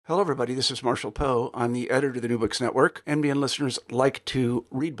Hello, everybody. This is Marshall Poe. I'm the editor of the New Books Network. NBN listeners like to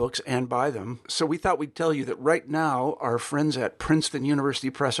read books and buy them. So we thought we'd tell you that right now, our friends at Princeton University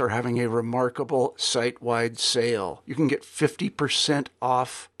Press are having a remarkable site-wide sale. You can get 50%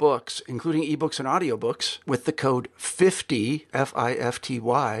 off books, including ebooks and audiobooks, with the code 50,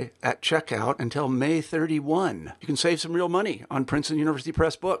 F-I-F-T-Y, at checkout until May 31. You can save some real money on Princeton University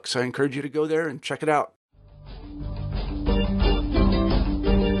Press books. I encourage you to go there and check it out.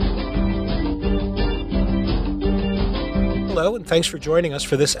 Hello, and thanks for joining us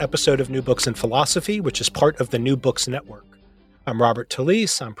for this episode of New Books in Philosophy, which is part of the New Books Network. I'm Robert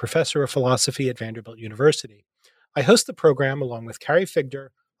Talisse. I'm professor of philosophy at Vanderbilt University. I host the program along with Carrie Figdor,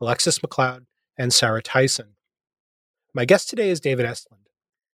 Alexis McLeod, and Sarah Tyson. My guest today is David Estlund.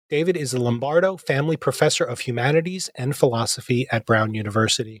 David is a Lombardo Family Professor of Humanities and Philosophy at Brown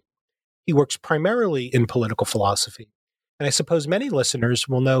University. He works primarily in political philosophy, and I suppose many listeners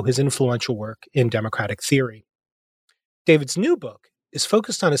will know his influential work in democratic theory. David's new book is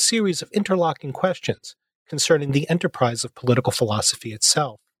focused on a series of interlocking questions concerning the enterprise of political philosophy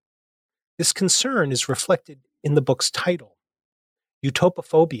itself. This concern is reflected in the book's title,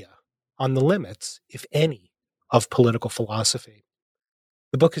 Utopophobia, on the limits, if any, of political philosophy.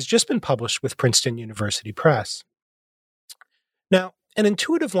 The book has just been published with Princeton University Press. Now, an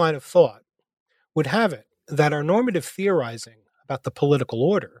intuitive line of thought would have it that our normative theorizing about the political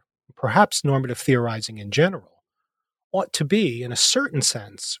order, perhaps normative theorizing in general, ought to be, in a certain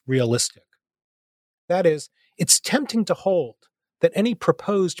sense, realistic. That is, it's tempting to hold that any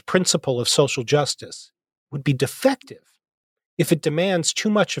proposed principle of social justice would be defective if it demands too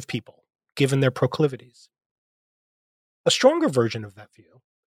much of people, given their proclivities. A stronger version of that view,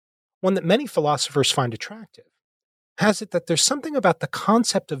 one that many philosophers find attractive, has it that there's something about the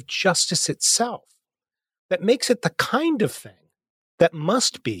concept of justice itself that makes it the kind of thing that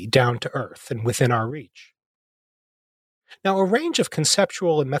must be down to earth and within our reach. Now, a range of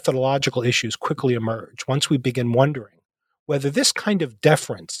conceptual and methodological issues quickly emerge once we begin wondering whether this kind of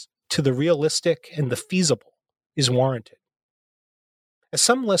deference to the realistic and the feasible is warranted. As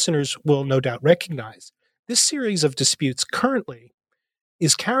some listeners will no doubt recognize, this series of disputes currently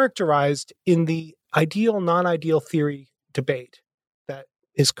is characterized in the ideal-non-ideal theory debate that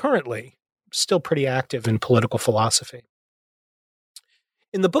is currently still pretty active in political philosophy.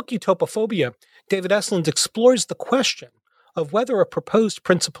 In the book Utopophobia, David Estlund explores the question of whether a proposed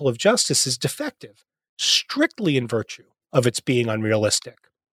principle of justice is defective, strictly in virtue of its being unrealistic.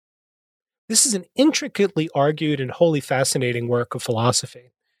 This is an intricately argued and wholly fascinating work of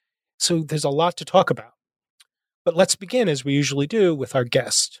philosophy, so there's a lot to talk about. But let's begin, as we usually do, with our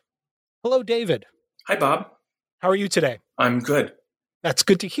guest. Hello, David. Hi, Bob. How are you today? I'm good. That's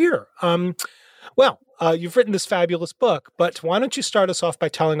good to hear. You've written this fabulous book, but why don't you start us off by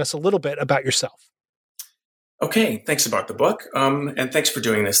telling us a little bit about yourself? Okay, thanks about the book, and thanks for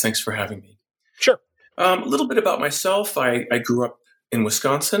doing this. Thanks for having me. Sure. A little bit about myself. I grew up in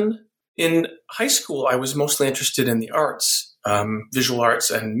Wisconsin. In high school, I was mostly interested in the arts, visual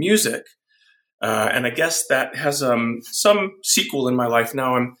arts and music, and I guess that has some sequel in my life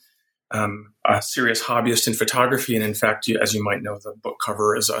now. I'm a serious hobbyist in photography, and in fact, as you might know, the book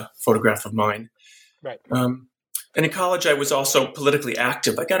cover is a photograph of mine. Right. And in college, I was also politically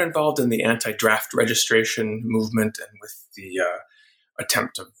active. I got involved in the anti-draft registration movement and with the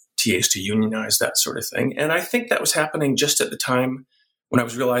attempt of TAs to unionize, that sort of thing. And I think that was happening just at the time when I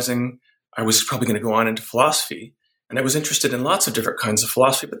was realizing I was probably going to go on into philosophy. And I was interested in lots of different kinds of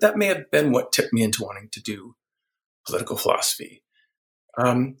philosophy, but that may have been what tipped me into wanting to do political philosophy.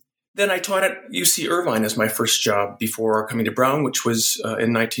 Then I taught at UC Irvine as my first job before coming to Brown, which was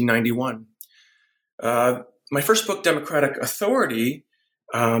in 1991. My first book, Democratic Authority,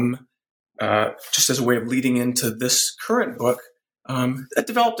 just as a way of leading into this current book, that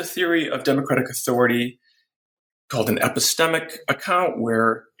developed a theory of democratic authority called an epistemic account,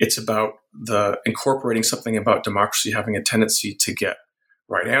 where it's about incorporating something about democracy having a tendency to get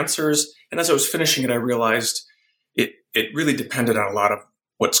right answers. And as I was finishing it, I realized it really depended on a lot of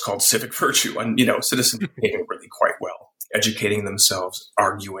what's called civic virtue, and citizens behaving really quite well, educating themselves,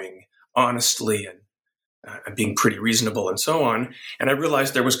 arguing honestly, and being pretty reasonable and so on. And I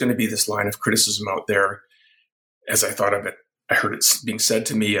realized there was going to be this line of criticism out there. As I thought of it, I heard it being said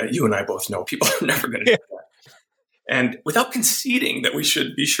to me, you and I both know people are never going to do that. And without conceding that we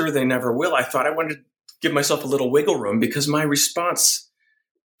should be sure they never will, I thought I wanted to give myself a little wiggle room, because my response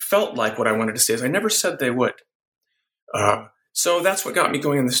felt like what I wanted to say is I never said they would. So that's what got me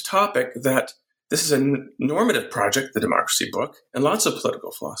going on this topic, that this is a normative project, the democracy book, and lots of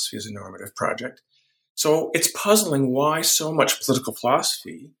political philosophy is a normative project. So it's puzzling why so much political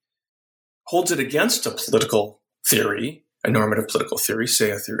philosophy holds it against a political theory, a normative political theory,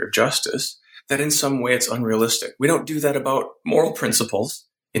 say a theory of justice, that in some way it's unrealistic. We don't do that about moral principles.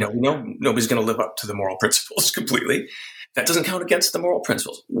 We know nobody's going to live up to the moral principles completely. That doesn't count against the moral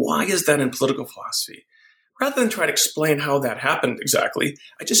principles. Why is that in political philosophy? Rather than try to explain how that happened exactly,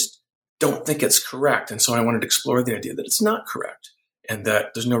 I just don't think it's correct. And so I wanted to explore the idea that it's not correct and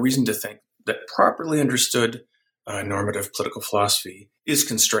that there's no reason to think that properly understood normative political philosophy is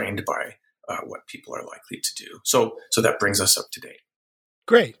constrained by what people are likely to do. So that brings us up to date.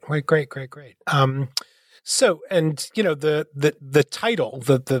 Great. So, and the title,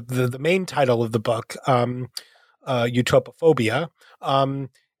 the main title of the book, Utopophobia,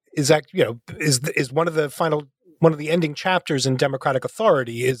 is one of the ending chapters in Democratic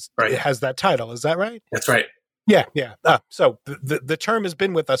Authority. It has that title. Is that right? That's right. Yeah. So the term has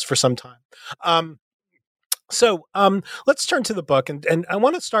been with us for some time. So let's turn to the book, and I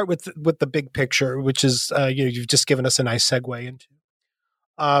want to start with the big picture, which is you've just given us a nice segue into.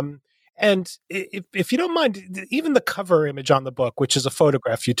 And if you don't mind, even the cover image on the book, which is a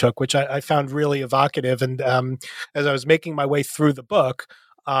photograph you took, which I found really evocative, and as I was making my way through the book,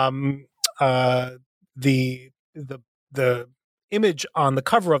 the image on the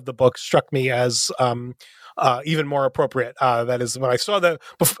cover of the book struck me as even more appropriate. That is, when I saw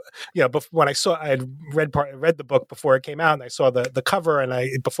I had read the book before it came out, and I saw the cover,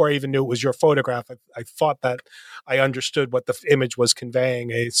 and before I even knew it was your photograph, I thought that I understood what the image was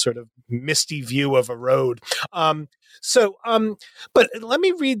conveying, a sort of misty view of a road. But let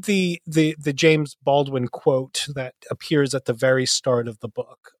me read the James Baldwin quote that appears at the very start of the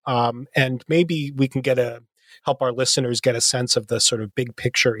book, and maybe we can help our listeners get a sense of the sort of big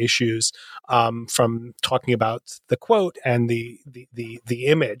picture issues from talking about the quote and the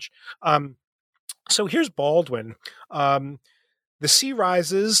image. So here's Baldwin. The sea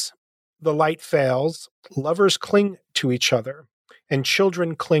rises, the light fails, lovers cling to each other, and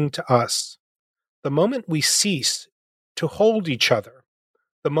children cling to us. The moment we cease to hold each other,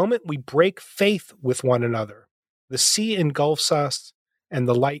 the moment we break faith with one another, the sea engulfs us and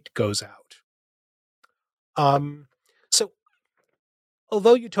the light goes out. So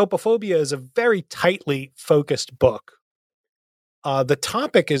although Utopophobia is a very tightly focused book, the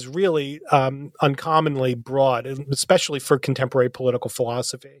topic is really uncommonly broad, especially for contemporary political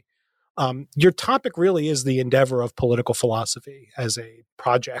philosophy. Your topic really is the endeavor of political philosophy as a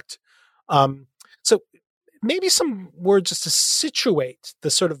project. So maybe some words just to situate the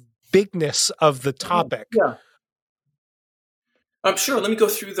sort of bigness of the topic. Yeah. Sure. Let me go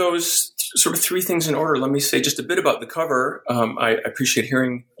through those sort of three things in order. Let me say just a bit about the cover. I appreciate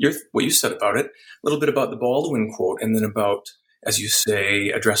hearing what you said about it, a little bit about the Baldwin quote, and then about, as you say,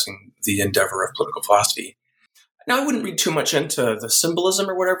 addressing the endeavor of political philosophy. Now, I wouldn't read too much into the symbolism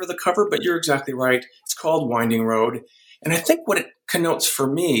or whatever the cover, but you're exactly right. It's called Winding Road. And I think what it connotes for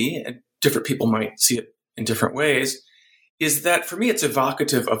me, and different people might see it in different ways, is that for me it's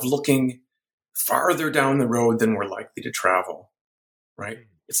evocative of looking farther down the road than we're likely to travel. Right?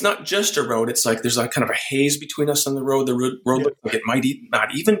 It's not just a road. It's like there's like kind of a haze between us on the road. The road looks like it might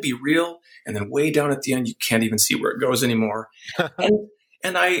not even be real. And then way down at the end, you can't even see where it goes anymore.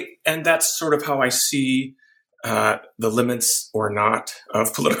 and that's sort of how I see the limits or not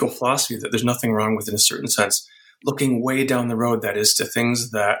of political philosophy, that there's nothing wrong with, in a certain sense, looking way down the road, that is, to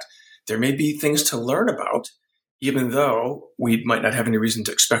things that there may be things to learn about, even though we might not have any reason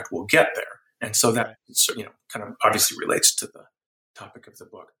to expect we'll get there. And so that, kind of obviously relates to the topic of the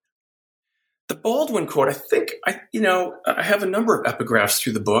book. The Baldwin quote, I think, I have a number of epigraphs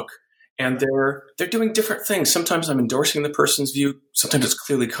through the book, and they're doing different things. Sometimes I'm endorsing the person's view. Sometimes it's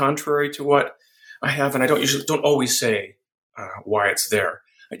clearly contrary to what I have, and I don't always say why it's there.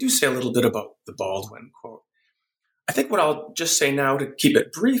 I do say a little bit about the Baldwin quote. I think what I'll just say now to keep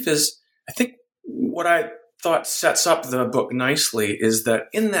it brief is, I think what I thought sets up the book nicely is that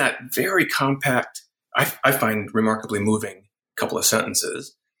in that very compact, I find remarkably moving couple of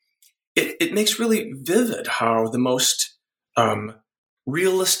sentences, it makes really vivid how the most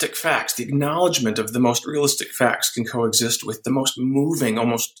realistic facts, the acknowledgement of the most realistic facts, can coexist with the most moving,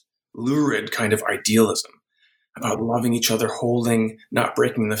 almost lurid kind of idealism about loving each other, holding, not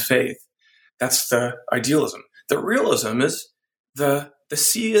breaking the faith. That's the idealism. The realism is the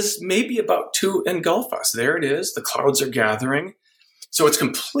sea is maybe about to engulf us. There it is. The clouds are gathering. So it's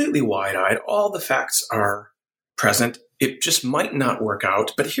completely wide-eyed. All the facts are present. It just might not work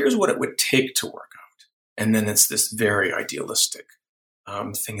out, but here's what it would take to work out. And then it's this very idealistic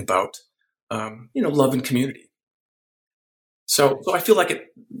thing about, love and community. So I feel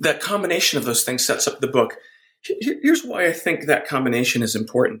like that combination of those things sets up the book. Here's why I think that combination is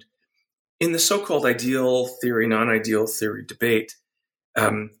important. in the so-called ideal theory, non-ideal theory debate,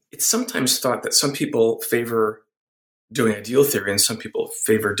 it's sometimes thought that some people favor doing ideal theory and some people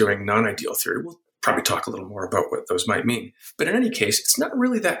favor doing non-ideal theory. We'll probably talk a little more about what those might mean. But in any case, it's not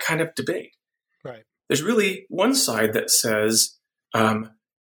really that kind of debate. Right. There's really one side that says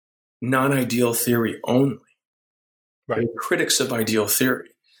non-ideal theory only. Right. They're critics of ideal theory.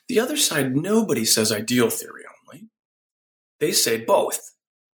 The other side, nobody says ideal theory only. They say both.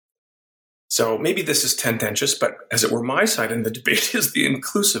 So maybe this is tendentious, but as it were, my side in the debate is the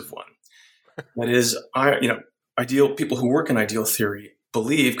inclusive one. That is, ideal people who work in ideal theory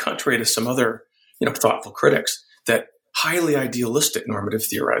believe, contrary to some other, thoughtful critics, that highly idealistic normative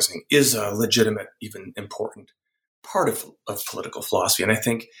theorizing is a legitimate, even important part of political philosophy. And I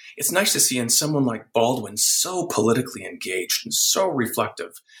think it's nice to see in someone like Baldwin so politically engaged and so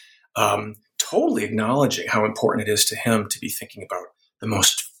reflective, totally acknowledging how important it is to him to be thinking about the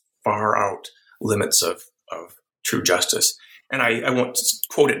most far out limits of true justice. And I won't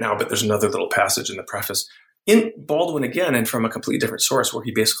quote it now, but there's another little passage in the preface in Baldwin again, and from a completely different source, where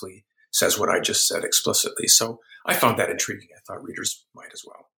he basically says what I just said explicitly. So I found that intriguing. I thought readers might as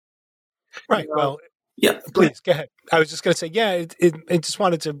well. Right. Well, yeah. Please go ahead. I was just going to say, I just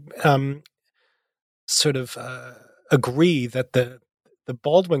wanted to sort of agree that the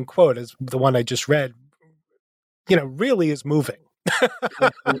Baldwin quote, is the one I just read, really is moving.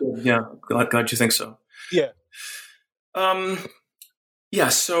 Yeah, glad you think so. Yeah.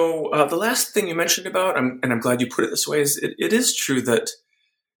 So the last thing you mentioned about, and I'm glad you put it this way, is it is true that,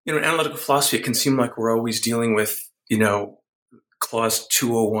 in analytical philosophy, it can seem like we're always dealing with, clause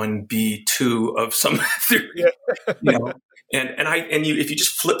 201b2 of some theory, if you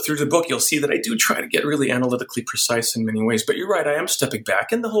just flip through the book, you'll see that I do try to get really analytically precise in many ways. But you're right, I am stepping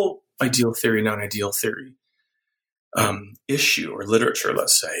back, and the whole ideal theory, non-ideal theory issue or literature,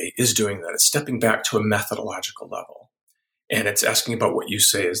 let's say, is doing that. It's stepping back to a methodological level. And it's asking about what you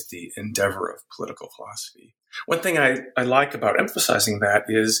say is the endeavor of political philosophy. One thing I like about emphasizing that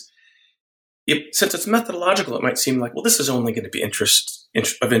is, since it's methodological, it might seem like, well, this is only going to be of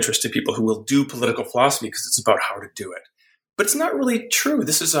interest to people who will do political philosophy because it's about how to do it. But it's not really true.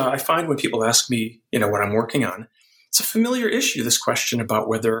 This is, I find when people ask me, what I'm working on, it's a familiar issue, this question about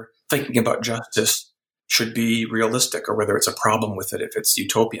whether thinking about justice should be realistic or whether it's a problem with it if it's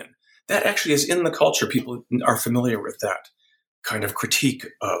utopian. That actually is in the culture. People are familiar with that kind of critique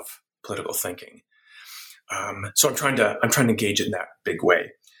of political thinking. So I'm trying to engage in that big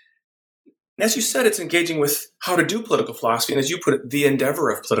way. And as you said, it's engaging with how to do political philosophy, and as you put it, the endeavor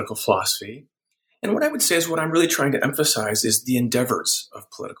of political philosophy. And what I would say is what I'm really trying to emphasize is the endeavors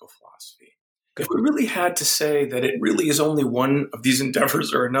of political philosophy. If we really had to say that it really is only one of these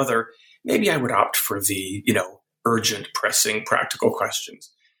endeavors or another, maybe I would opt for the, urgent, pressing, practical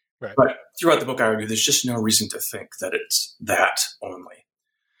questions. Right. But throughout the book, I argue there's just no reason to think that it's that only.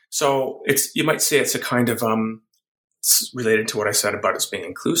 So you might say it's a kind of, related to what I said about it being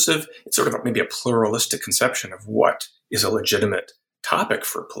inclusive. It's sort of maybe a pluralistic conception of what is a legitimate topic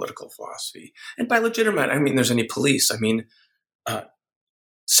for political philosophy. And by legitimate, I mean there's any police. I mean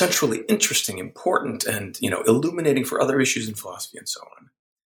centrally interesting, important, and illuminating for other issues in philosophy and so on.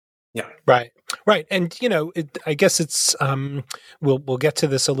 Yeah. Right. And, I guess it's, we'll get to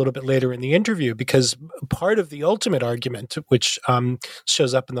this a little bit later in the interview, because part of the ultimate argument, which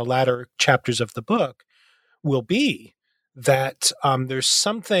shows up in the latter chapters of the book, will be that there's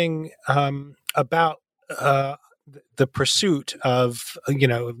something about the pursuit of,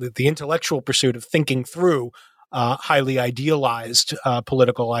 the intellectual pursuit of thinking through highly idealized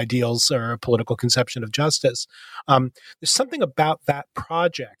political ideals or a political conception of justice. There's something about that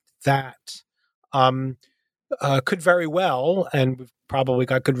project that could very well, and we've probably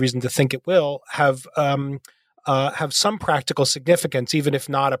got good reason to think it will, have some practical significance, even if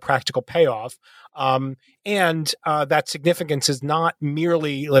not a practical payoff. And that significance is not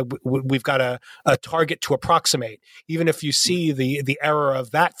merely like we've got a target to approximate. Even if you see the error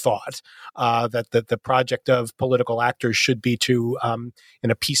of that thought, that the project of political actors should be to,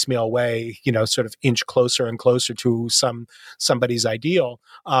 in a piecemeal way, sort of inch closer and closer to somebody's ideal.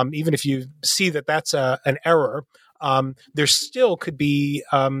 Even if you see that that's an error, there still could be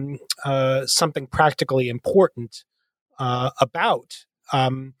something practically important about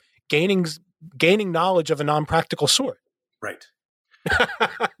gaining knowledge of a non-practical sort. Right.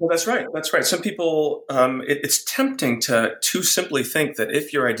 Well, that's right. That's right. Some people, it's tempting to too simply think that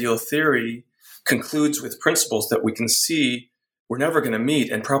if your ideal theory concludes with principles that we can see we're never going to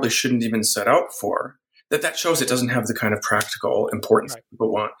meet and probably shouldn't even set out for, that shows it doesn't have the kind of practical importance that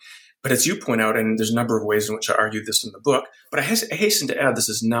people want. But as you point out, and there's a number of ways in which I argue this in the book, but I hasten to add this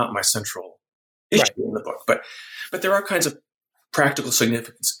is not my central issue Right. in the book. But there are kinds of practical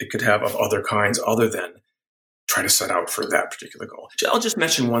significance it could have of other kinds other than try to set out for that particular goal. I'll just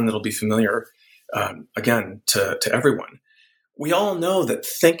mention one that'll be familiar, again, to everyone. We all know that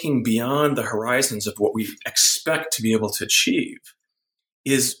thinking beyond the horizons of what we expect to be able to achieve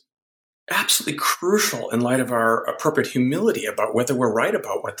is absolutely crucial in light of our appropriate humility about whether we're right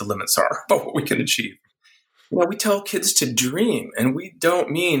about what the limits are, about what we can achieve. We tell kids to dream, and we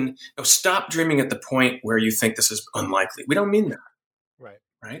don't mean stop dreaming at the point where you think this is unlikely. We don't mean that.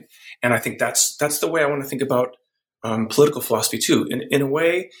 Right. And I think that's the way I want to think about political philosophy too. In a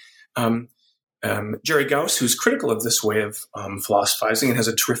way, Jerry Gauss, who's critical of this way of philosophizing and has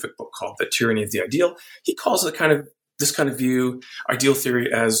a terrific book called The Tyranny of the Ideal, he calls this kind of view, ideal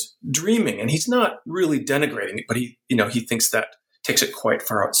theory, as dreaming. And he's not really denigrating it, but he thinks that takes it quite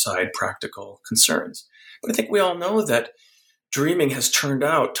far outside practical concerns. But I think we all know that dreaming has turned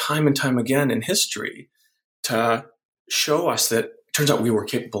out time and time again in history to show us that it turns out we were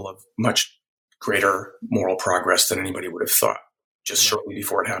capable of much greater moral progress than anybody would have thought just shortly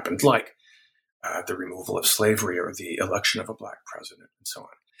before it happened, like the removal of slavery or the election of a black president and so on.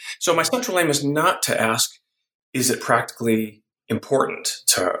 So my central aim is not to ask, is it practically important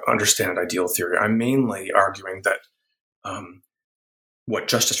to understand ideal theory? I'm mainly arguing that what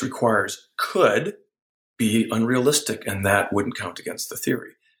justice requires could be unrealistic, and that wouldn't count against the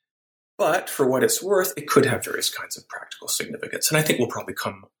theory. But for what it's worth, it could have various kinds of practical significance. And I think we'll probably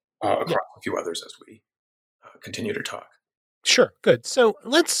come across a few others as we continue to talk. Sure. Good. So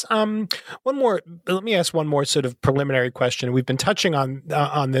let's let me ask one more sort of preliminary question. We've been touching on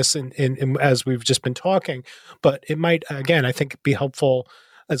this in as we've just been talking, but it might, again, I think be helpful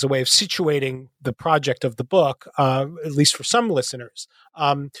as a way of situating the project of the book, at least for some listeners.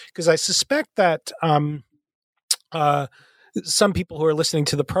 Because I suspect that some people who are listening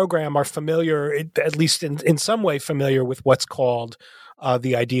to the program are familiar, at least in some way familiar with what's called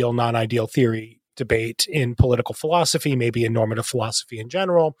the ideal, non-ideal theory debate in political philosophy, maybe in normative philosophy in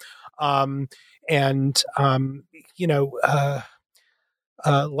general. Like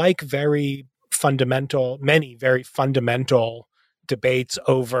many very fundamental debates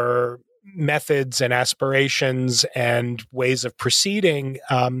over methods and aspirations and ways of proceeding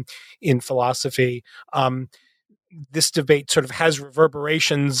in philosophy, this debate sort of has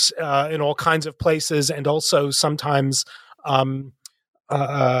reverberations in all kinds of places, and also sometimes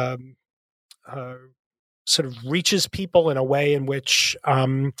sort of reaches people in a way in which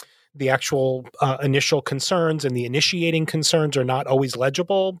the actual initial concerns and the initiating concerns are not always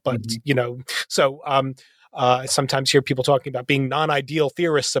legible. But, I sometimes hear people talking about being non-ideal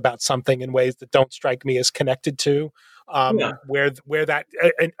theorists about something in ways that don't strike me as connected to where that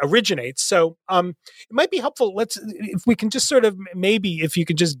originates. So it might be helpful. If we can just sort of, maybe if you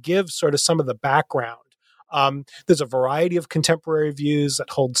could just give sort of some of the background. There's a variety of contemporary views that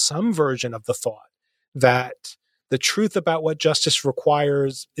hold some version of the thought that the truth about what justice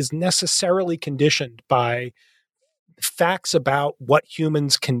requires is necessarily conditioned by facts about what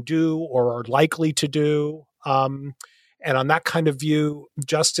humans can do or are likely to do. And on that kind of view,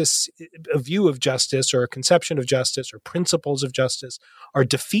 a view of justice or a conception of justice or principles of justice are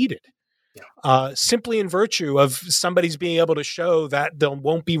defeated. Simply in virtue of somebody's being able to show that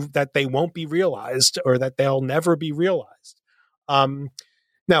they won't be realized, or that they'll never be realized.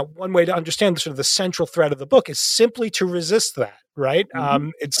 Now, one way to understand sort of the central thread of the book is simply to resist that, right?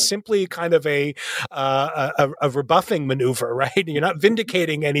 It's simply kind of a rebuffing maneuver, right? You're not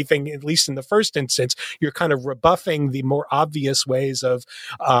vindicating anything, at least in the first instance. You're kind of rebuffing the more obvious ways of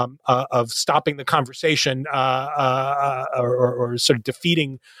stopping the conversation or sort of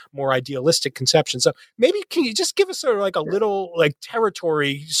defeating more idealistic conceptions. So maybe can you just give us sort of like a little like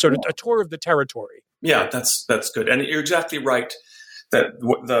territory, sort of a tour of the territory? Yeah, that's good. And you're exactly right that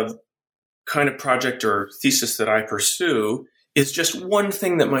the kind of project or thesis that I pursue is just one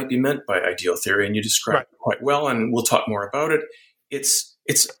thing that might be meant by ideal theory, and you described it quite well, and we'll talk more about it. It's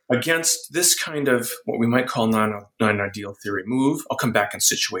against this kind of what we might call non-ideal theory move. I'll come back and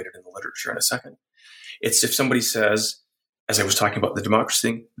situate it in the literature in a second. It's if somebody says, as I was talking about the democracy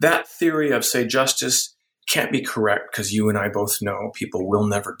thing, that theory of, say, justice can't be correct because you and I both know people will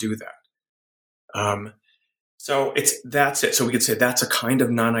never do that. So that's it. So we could say that's a kind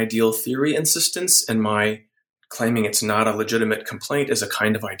of non-ideal theory insistence, and my claiming it's not a legitimate complaint is a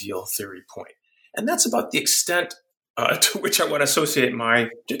kind of ideal theory point. And that's about the extent to which I want to associate my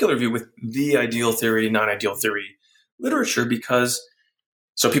particular view with the ideal theory, non-ideal theory literature, because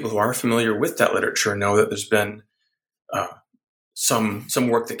so people who are familiar with that literature know that there's been some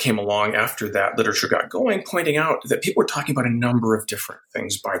work that came along after that literature got going, pointing out that people were talking about a number of different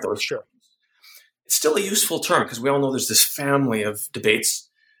things by those terms. it's still a useful term because we all know there's this family of debates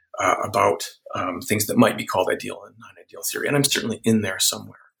about things that might be called ideal and non-ideal theory, and I'm certainly in there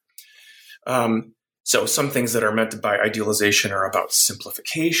somewhere. So some things that are meant by idealization are about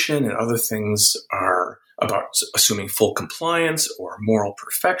simplification, and other things are about assuming full compliance or moral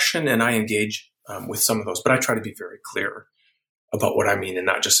perfection, and I engage with some of those, but I try to be very clear about what I mean and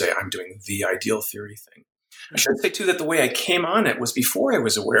not just say I'm doing the ideal theory thing. I should say, too, that the way I came on it was before I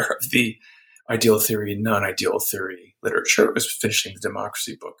was aware of the ideal theory, non-ideal theory literature. It was finishing the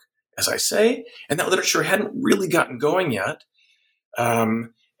democracy book, as I say, and that literature hadn't really gotten going yet.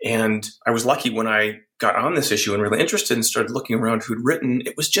 And I was lucky when I got on this issue and really interested and started looking around who'd written.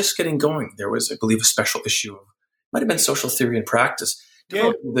 It was just getting going. There was, I believe, a special issue of, might have been Social Theory and Practice,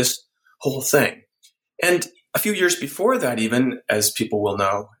 devoting this whole thing. And a few years before that, even, as people will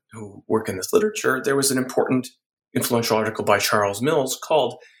know who work in this literature, there was an important, influential article by Charles Mills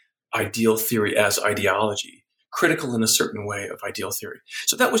called Ideal Theory as Ideology, critical in a certain way of ideal theory.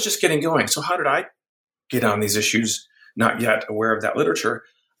 So that was just getting going. So how did I get on these issues, not yet aware of that literature?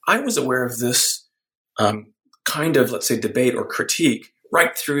 I was aware of this kind of, let's say, debate or critique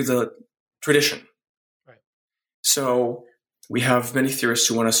right through the tradition. Right. So we have many theorists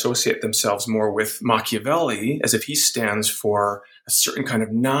who want to associate themselves more with Machiavelli, as if he stands for a certain kind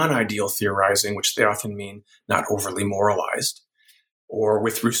of non-ideal theorizing, which they often mean not overly moralized. Or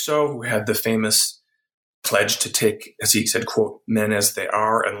with Rousseau, who had the famous pledge to take, as he said, quote, men as they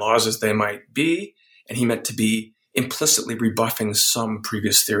are and laws as they might be. And he meant to be implicitly rebuffing some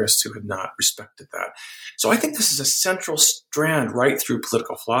previous theorists who had not respected that. So I think this is a central strand right through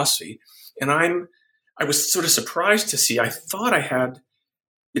political philosophy. And I was sort of surprised to see, I thought I had,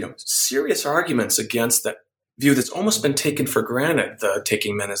 serious arguments against that view that's almost been taken for granted, the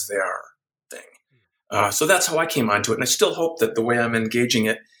taking men as they are thing. So that's how I came onto it. And I still hope that the way I'm engaging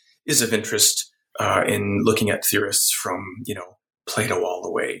it is of interest in looking at theorists from, Plato all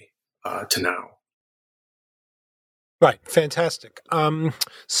the way to now. Right. Fantastic.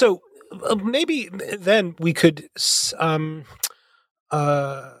 So maybe then we could, let's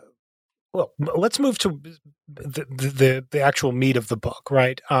move to the actual meat of the book,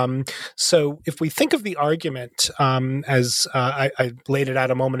 right? So if we think of the argument as I laid it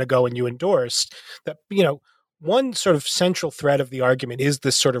out a moment ago and you endorsed, that, one sort of central thread of the argument is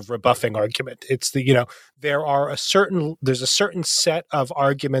this sort of rebuffing argument. It's there's a certain set of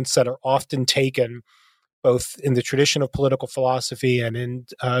arguments that are often taken both in the tradition of political philosophy and in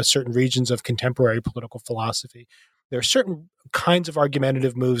certain regions of contemporary political philosophy. There are certain kinds of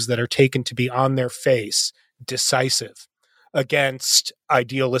argumentative moves that are taken to be on their face decisive against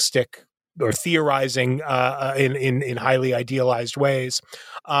idealistic or theorizing in highly idealized ways.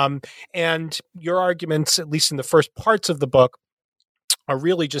 And your arguments, at least in the first parts of the book, are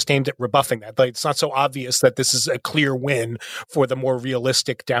really just aimed at rebuffing that. Like, it's not so obvious that this is a clear win for the more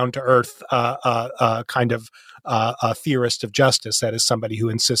realistic, down-to-earth kind of theorist of justice. That is somebody who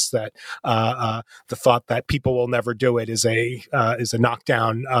insists that the thought that people will never do it is a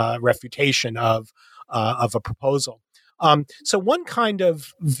knockdown refutation of a proposal. So one kind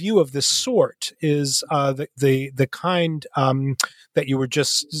of view of this sort is the kind that you were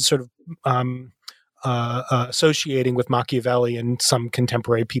just sort of associating with Machiavelli and some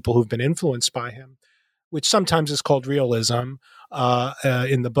contemporary people who've been influenced by him, which sometimes is called realism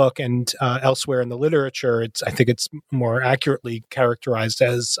in the book, and elsewhere in the literature, I think it's more accurately characterized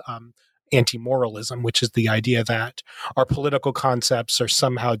as anti-moralism, which is the idea that our political concepts are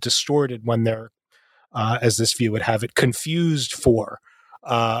somehow distorted when they're, as this view would have it, confused for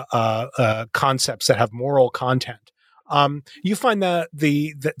concepts that have moral content. You find that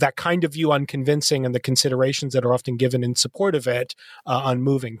that kind of view unconvincing, and the considerations that are often given in support of it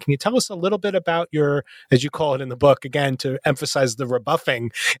unmoving. Can you tell us a little bit about your, as you call it in the book, again, to emphasize the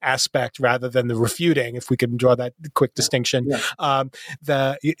rebuffing aspect rather than the refuting, if we can draw that quick distinction?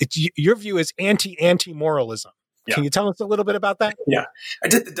 Yeah. Your view is anti-moralism. Yeah. Can you tell us a little bit about that? Yeah. I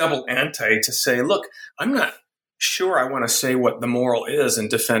did the double anti to say, look, I'm not sure I want to say what the moral is and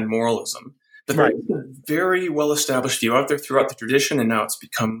defend moralism. But there's a very well-established view out there throughout the tradition, and now it's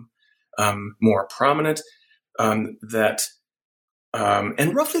become more prominent, and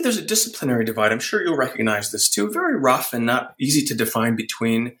roughly there's a disciplinary divide. I'm sure you'll recognize this too, very rough and not easy to define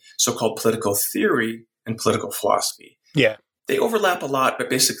between so-called political theory and political philosophy. Yeah. They overlap a lot,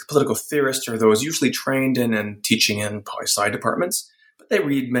 but basically political theorists are those usually trained in and teaching in poli-sci departments, but they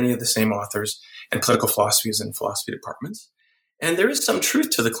read many of the same authors, and political philosophy is in philosophy departments. And there is some truth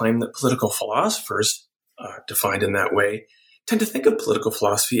to the claim that political philosophers, defined in that way, tend to think of political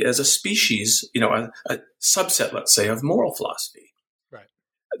philosophy as a species, a subset, let's say, of moral philosophy. Right.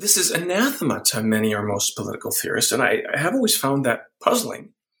 this is anathema to many or most political theorists, and I have always found that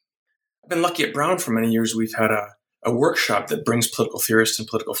puzzling. I've been lucky at Brown for many years. We've had a workshop that brings political theorists and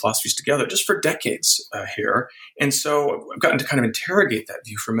political philosophies together just for decades here. And so I've gotten to kind of interrogate that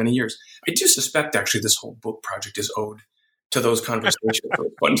view for many years. I do suspect, actually, this whole book project is owed to those conversations.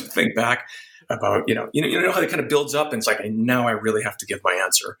 It's fun to think back about, you know how it kind of builds up, and it's like, now I really have to give my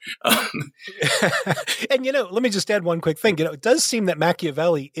answer. And, let me just add one quick thing. It does seem that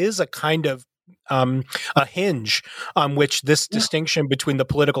Machiavelli is a kind of a hinge on which this distinction between the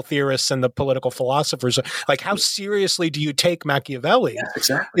political theorists and the political philosophers, like how seriously do you take Machiavelli,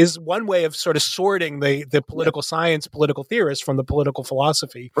 exactly, is one way of sort of sorting the political science, political theorists from the political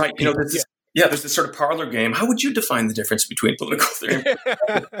philosophy. Right. There's this sort of parlor game. How would you define the difference between political theory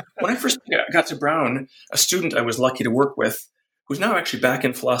and When I first got to Brown, a student I was lucky to work with, who's now actually back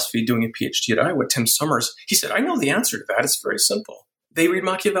in philosophy doing a PhD at Iowa, Tim Summers, he said, I know the answer to that. It's very simple. They read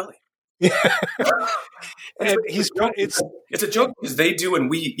Machiavelli. And it's a joke because they do, and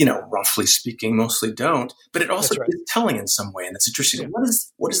we, roughly speaking, mostly don't. But it also is telling in some way, and it's interesting. Yeah.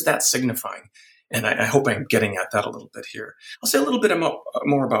 What is that signifying? And I hope I'm getting at that a little bit here. I'll say a little bit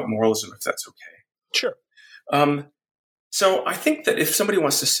more about moralism, if that's okay. Sure. So I think that if somebody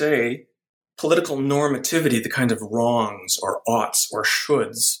wants to say political normativity, the kind of wrongs or oughts or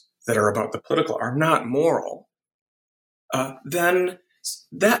shoulds that are about the political are not moral, then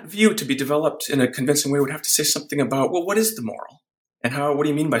that view to be developed in a convincing way would have to say something about, well, what is the moral? And what do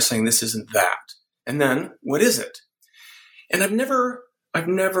you mean by saying this isn't that? And then what is it? And I've never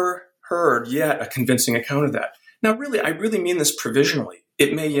heard yet a convincing account of that. Now, I really mean this provisionally.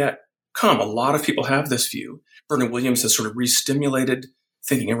 It may yet come. A lot of people have this view. Bernard Williams has sort of re-stimulated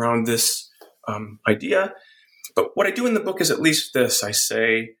thinking around this idea. But what I do in the book is at least this. I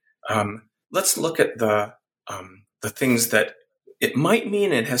say, let's look at the things that it might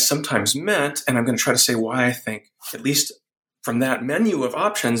mean and has sometimes meant, and I'm going to try to say why I think, at least from that menu of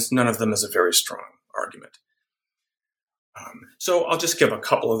options, none of them is a very strong argument. So I'll just give a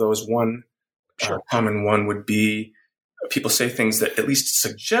couple of those. One common one would be people say things that at least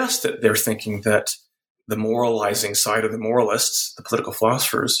suggest that they're thinking that the moralizing side of the moralists, the political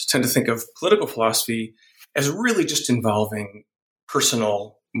philosophers, tend to think of political philosophy as really just involving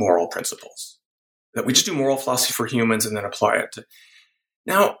personal moral principles, that we just do moral philosophy for humans and then apply it.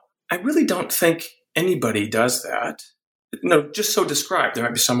 Now, I really don't think anybody does that. Just so described. There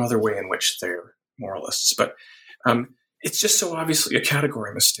might be some other way in which they're moralists, but it's just so obviously a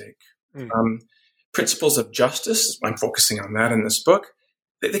category mistake. Principles of justice, I'm focusing on that in this book,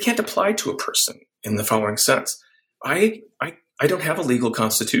 they can't apply to a person in the following sense. I don't have a legal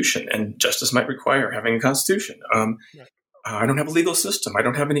constitution, and justice might require having a constitution. I don't have a legal system. I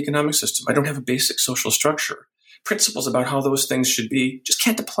don't have an economic system. I don't have a basic social structure. Principles about how those things should be just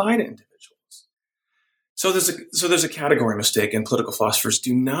can't apply to individuals. So there's a category mistake, and political philosophers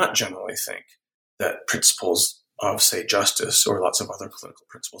do not generally think that principles of, say, justice or lots of other political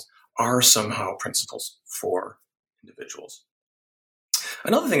principles are somehow principles for individuals.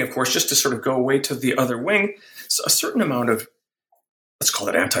 Another thing, of course, just to sort of go away to the other wing, a certain amount of, let's call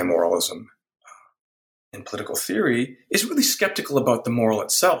it anti-moralism in political theory, is really skeptical about the moral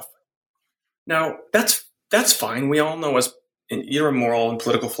itself. Now, that's fine. We all know, as you're a moral and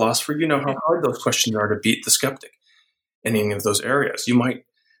political philosopher, you know how hard those questions are to beat the skeptic in any of those areas. You might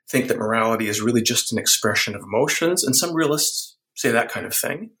think that morality is really just an expression of emotions, and some realists say that kind of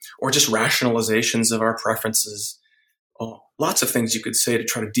thing, or just rationalizations of our preferences. Lots of things you could say to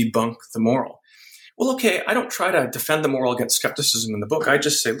try to debunk the moral. Well, okay, I don't try to defend the moral against skepticism in the book. I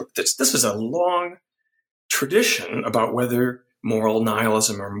just say, look, this is a long tradition about whether moral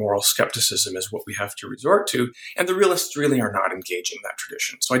nihilism or moral skepticism is what we have to resort to, and the realists really are not engaging that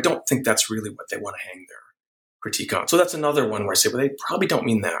tradition. So I don't think that's really what they want to hang their critique on. So that's another one where I say, well, they probably don't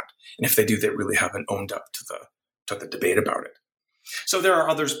mean that. And if they do, they really haven't owned up to the debate about it. So there are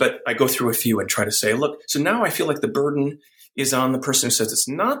others, but I go through a few and try to say, look, so now I feel like the burden is on the person who says it's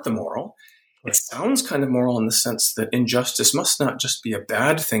not the moral. Right. It sounds kind of moral in the sense that injustice must not just be a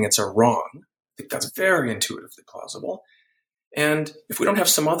bad thing, it's a wrong. I think that's very intuitively plausible. And if we don't have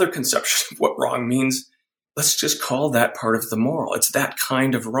some other conception of what wrong means, let's just call that part of the moral. It's that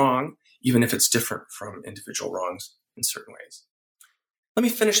kind of wrong, even if it's different from individual wrongs in certain ways. Let me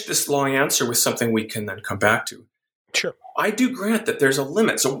finish this long answer with something we can then come back to. Sure. I do grant that there's a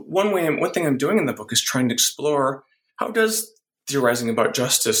limit. So one thing I'm doing in the book is trying to explore, how does theorizing about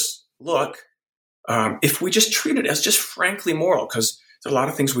justice look if we just treat it as just frankly moral? Because there are a lot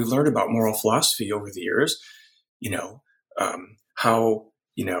of things we've learned about moral philosophy over the years, how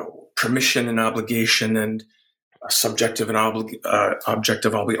permission and obligation and subjective and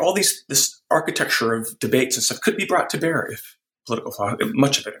objective obligate. All this architecture of debates and stuff could be brought to bear if political thought,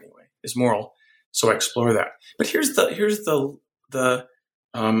 much of it anyway, is moral. So I explore that. But here's the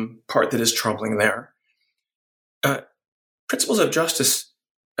part that is troubling there. Principles of justice,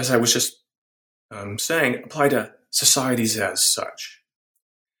 as I was just saying, apply to societies as such.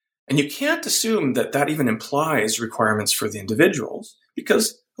 And you can't assume that even implies requirements for the individuals,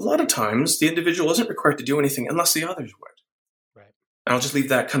 because a lot of times the individual isn't required to do anything unless the others would. Right. And I'll just leave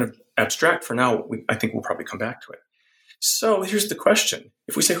that kind of abstract for now. I think we'll probably come back to it. So here's the question.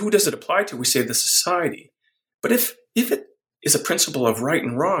 If we say, who does it apply to? We say the society. But if it is a principle of right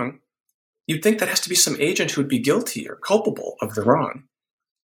and wrong, you'd think that has to be some agent who would be guilty or culpable of the wrong.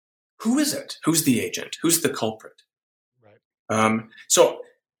 Who is it? Who's the agent? Who's the culprit? Right. So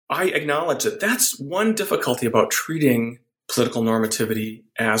I acknowledge that that's one difficulty about treating political normativity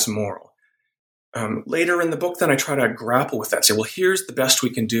as moral. Later in the book, then I try to grapple with that. Say, well, here's the best we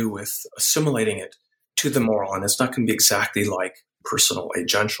can do with assimilating it to the moral. And it's not going to be exactly like personal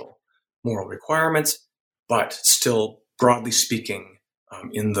agential moral requirements, but still, broadly speaking,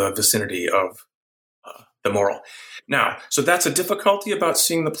 in the vicinity of the moral. Now, so that's a difficulty about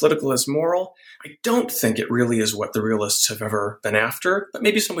seeing the political as moral. I don't think it really is what the realists have ever been after, but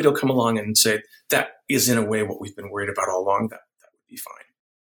maybe somebody will come along and say that is in a way what we've been worried about all along. That would be fine.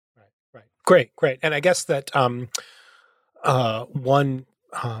 Right. Great. And I guess that one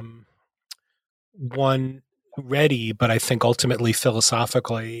ready, but I think ultimately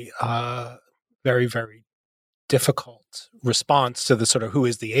philosophically very, very difficult response to the sort of who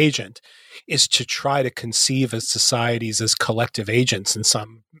is the agent is to try to conceive of societies as collective agents in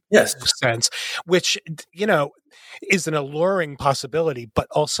some sense, which, is an alluring possibility, but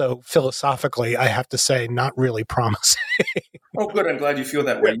also philosophically, I have to say, not really promising. Oh, good. I'm glad you feel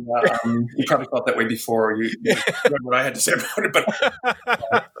that way. You probably felt that way before you read what I had to say about it, but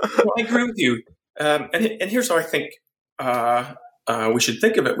I agree with you. And here's how I think we should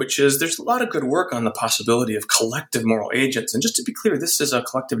think of it, which is there's a lot of good work on the possibility of collective moral agents. And just to be clear, this is a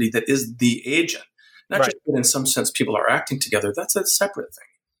collectivity that is the agent, not just that in some sense people are acting together. That's a separate thing.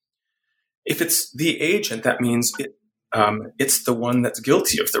 If it's the agent, that means it's the one that's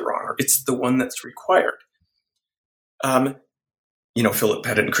guilty of the wrong, or it's the one that's required. Philip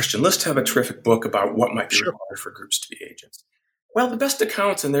Pettit and Christian List have a terrific book about what might be required for groups to be agents. Well, the best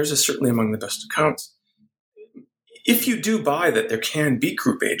accounts, and theirs is certainly among the best accounts, if you do buy that there can be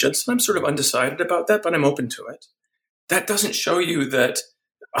group agents, and I'm sort of undecided about that, but I'm open to it, that doesn't show you that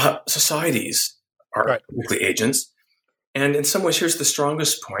societies are typically agents. And in some ways, here's the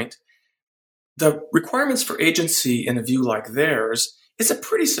strongest point. The requirements for agency in a view like theirs is a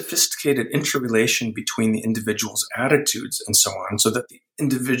pretty sophisticated interrelation between the individual's attitudes and so on, so that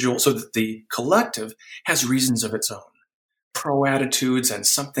the collective has reasons of its own, pro-attitudes and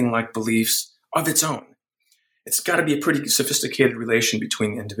something like beliefs of its own. It's got to be a pretty sophisticated relation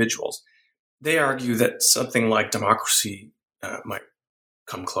between the individuals. They argue that something like democracy might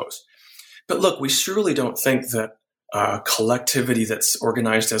come close. But look, we surely don't think that collectivity that's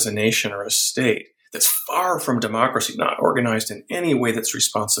organized as a nation or a state, that's far from democracy, not organized in any way that's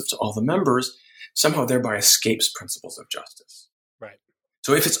responsive to all the members, somehow thereby escapes principles of justice. Right.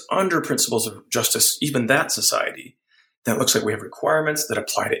 So if it's under principles of justice, even that society, then it looks like we have requirements that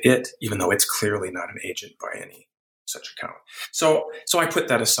apply to it, even though it's clearly not an agent by any such account. So I put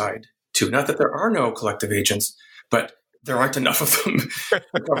that aside too. Not that there are no collective agents, but there aren't enough of them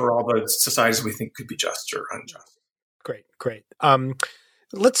to cover all the societies we think could be just or unjust. Great.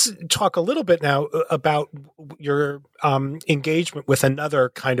 Let's talk a little bit now about your engagement with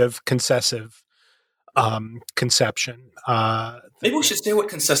another kind of concessive conception. Maybe we should say what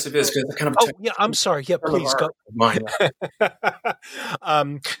concessive is, because kind of. Oh, yeah. I'm sorry. Yeah, please go.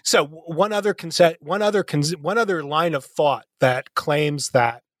 So one other line of thought that claims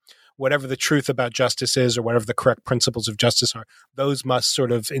that whatever the truth about justice is, or whatever the correct principles of justice are, those must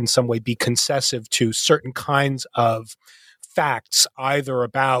sort of in some way be concessive to certain kinds of facts, either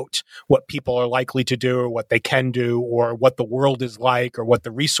about what people are likely to do or what they can do, or what the world is like, or what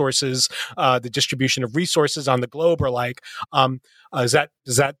the resources, the distribution of resources on the globe are like. Does that?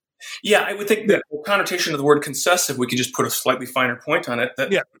 Yeah, I would think that the connotation of the word concessive, we could just put a slightly finer point on it.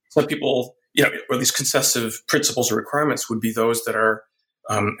 That some people, or these concessive principles or requirements would be those that are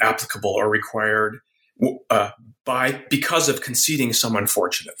applicable or required because of conceding some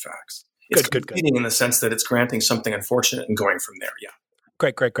unfortunate facts. It's conceding in the sense that it's granting something unfortunate and going from there. Yeah.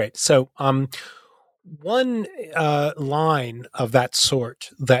 Great. So one line of that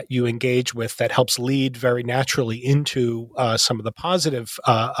sort that you engage with that helps lead very naturally into some of the positive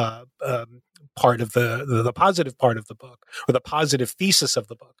part of the positive part of the book, or the positive thesis of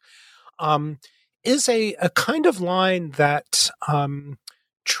the book, is a kind of line that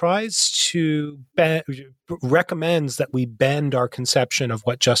tries to recommends that we bend our conception of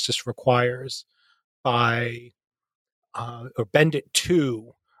what justice requires by or bend it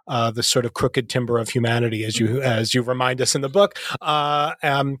to the sort of crooked timber of humanity, as you remind us in the book.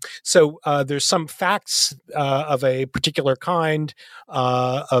 So there's some facts of a particular kind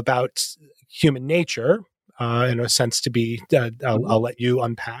about human nature, in a sense to be. I'll let you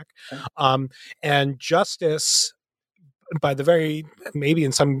unpack. And justice, by the very, maybe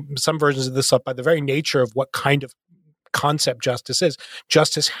in some versions of this, by the very nature of what kind of concept justice is,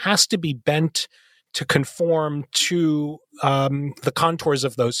 justice has to be bent to conform to the contours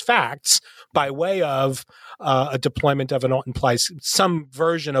of those facts by way of a deployment of an ought implies, some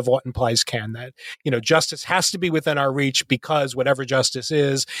version of ought implies can, that, justice has to be within our reach, because whatever justice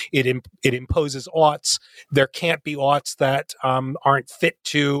is, it imposes oughts. There can't be oughts that aren't fit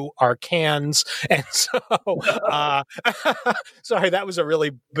to our cans. And so, sorry, that was a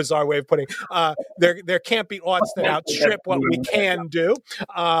really bizarre way of putting it. There can't be oughts that outstrip what we can do.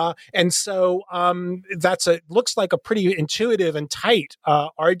 And so looks like a pretty intuitive and tight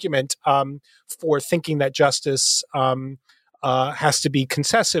argument for thinking that justice has to be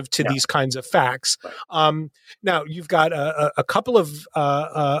concessive to these kinds of facts. Now, you've got a couple of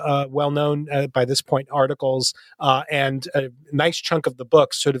well-known, by this point, articles and a nice chunk of the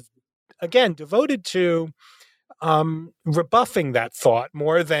book sort of, again, devoted to rebuffing that thought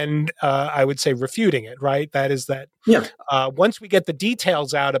more than I would say refuting it, right? That is that once we get the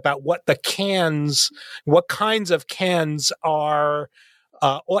details out about what kinds of cans are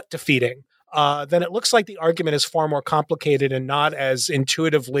ought defeating, then it looks like the argument is far more complicated and not as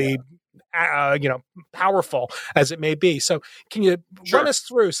intuitively powerful as it may be. So can you run us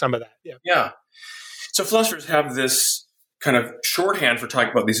through some of that? Yeah. So philosophers have this kind of shorthand for talking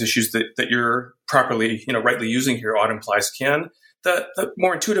about these issues that you're properly, rightly using here, ought implies can. The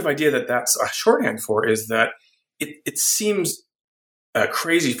more intuitive idea that that's a shorthand for is that it seems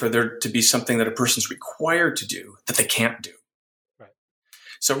crazy for there to be something that a person's required to do that they can't do. Right.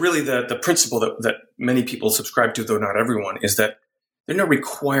 So really the principle that many people subscribe to, though not everyone, is that there are no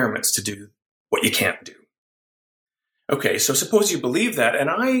requirements to do what you can't do. Okay, so suppose you believe that, and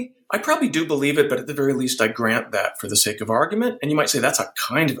I probably do believe it, but at the very least I grant that for the sake of argument. And you might say that's a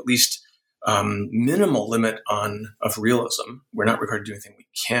kind of at least minimal limit of realism. We're not required to do anything we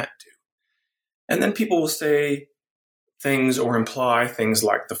can't do. And then people will say things or imply things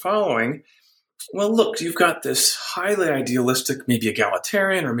like the following. Well, look, you've got this highly idealistic, maybe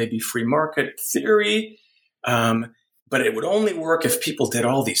egalitarian or maybe free market theory, but it would only work if people did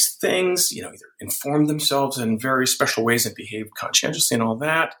all these things, either inform themselves in very special ways and behave conscientiously and all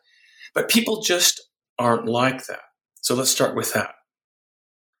that. But people just aren't like that. So let's start with that.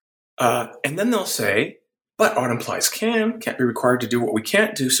 And then they'll say, but ought implies can't be required to do what we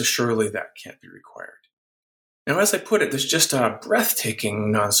can't do, so surely that can't be required. Now, as I put it, there's just a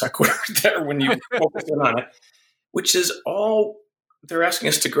breathtaking non sequitur there when you focus in on it, which is all they're asking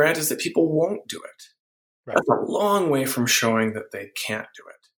us to grant is that people won't do it. Right. That's a long way from showing that they can't do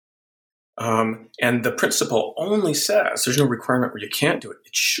it. And the principle only says there's no requirement where you can't do it.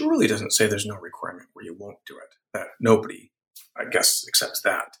 It surely doesn't say there's no requirement where you won't do it. That nobody, I guess, accepts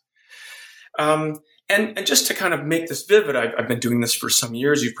that. And just to kind of make this vivid, I've been doing this for some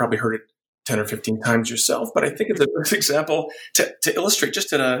years. You've probably heard it 10 or 15 times yourself, but I think it's a good example to illustrate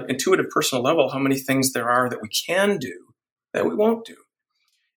just at an intuitive personal level how many things there are that we can do that we won't do.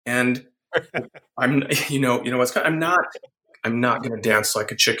 And I'm not going to dance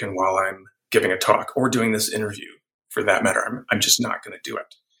like a chicken while I'm giving a talk or doing this interview, for that matter. I'm just not going to do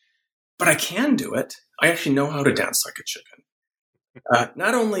it. But I can do it. I actually know how to dance like a chicken.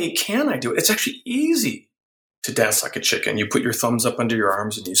 Not only can I do it, it's actually easy to dance like a chicken. You put your thumbs up under your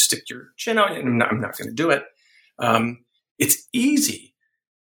arms and you stick your chin out. And I'm not going to do it. It's easy.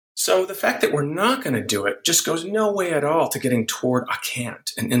 So the fact that we're not going to do it just goes no way at all to getting toward a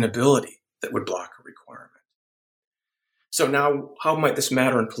can't, an inability that would block a requirement. So now, how might this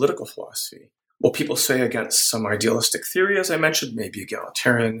matter in political philosophy? Well, people say against some idealistic theory, as I mentioned, maybe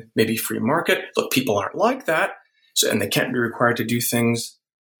egalitarian, maybe free market. Look, people aren't like that, and they can't be required to do things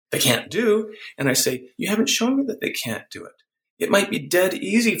they can't do. And I say, you haven't shown me that they can't do it. It might be dead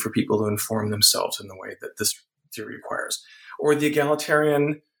easy for people to inform themselves in the way that this theory requires. Or the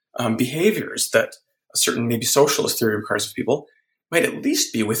egalitarian behaviors that a certain maybe socialist theory requires of people might at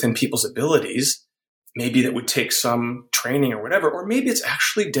least be within people's abilities. Maybe that would take some training or whatever, or maybe it's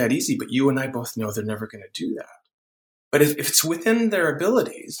actually dead easy, but you and I both know they're never going to do that. But if it's within their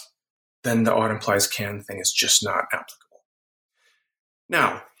abilities, then the ought implies can thing is just not applicable.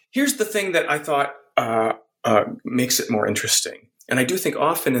 Now, here's the thing that I thought makes it more interesting. And I do think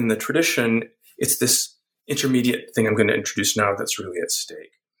often in the tradition, it's this intermediate thing I'm going to introduce now that's really at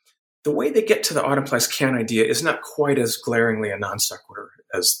stake. The way they get to the ought implies can idea is not quite as glaringly a non sequitur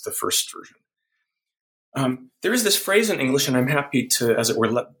as the first version. There is this phrase in English, and I'm happy to, as it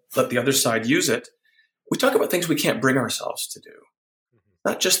were, let the other side use it. We talk about things we can't bring ourselves to do.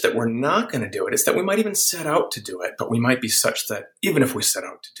 Not just that we're not going to do it, it's that we might even set out to do it, but we might be such that even if we set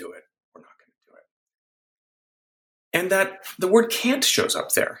out to do it, we're not going to do it. And that the word can't shows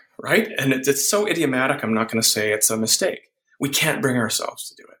up there, right? And it's so idiomatic, I'm not going to say it's a mistake. We can't bring ourselves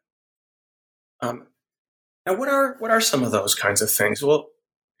to do it. Now, what are some of those kinds of things? Well,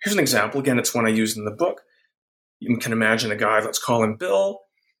 here's an example. Again, it's one I used in the book. You can imagine a guy, let's call him Bill,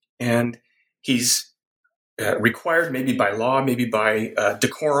 and he's required, maybe by law, maybe by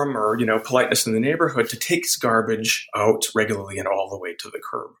decorum or politeness in the neighborhood, to take his garbage out regularly and all the way to the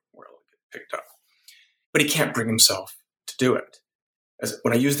curb where it'll get picked up. But he can't bring himself to do it.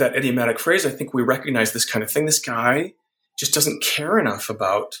 When I use that idiomatic phrase, I think we recognize this kind of thing. This guy just doesn't care enough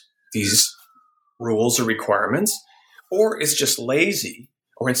about these rules or requirements, or is just lazy,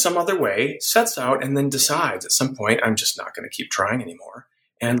 or in some other way sets out and then decides at some point, I'm just not going to keep trying anymore,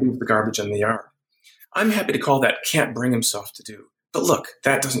 and leave the garbage in the yard. I'm happy to call that can't bring himself to do. But look,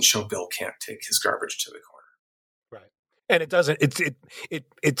 that doesn't show Bill can't take his garbage to the corner. Right. And it doesn't,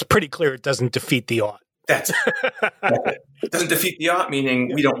 it's pretty clear it doesn't defeat the ought. That's it. It doesn't defeat the ought,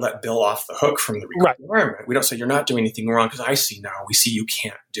 meaning we don't let Bill off the hook from the requirement. Right. We don't say you're not doing anything wrong because we see you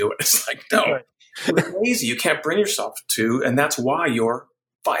can't do it. It's like, no, right. You're lazy. You can't bring yourself to, and that's why you're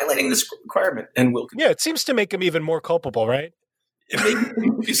violating this requirement. And it seems to make him even more culpable, right?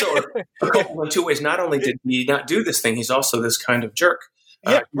 Maybe so. Culpable in two ways. Not only did he not do this thing, he's also this kind of jerk.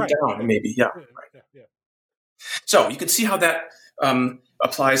 Right. Down, maybe, right. Yeah. So you can see how that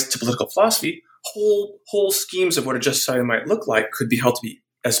applies to political philosophy. Whole schemes of what a just society might look like could be held to be,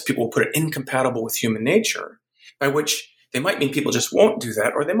 as people will put it, incompatible with human nature, by which they might mean people just won't do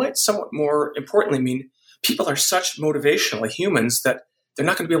that, or they might somewhat more importantly mean people are such motivational humans that they're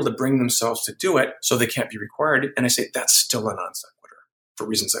not going to be able to bring themselves to do it, so they can't be required. And I say that's still a non sequitur for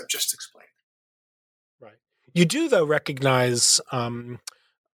reasons I've just explained. Right. You do, though, recognize, and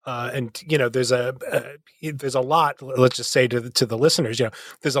there's a lot. Let's just say to the listeners,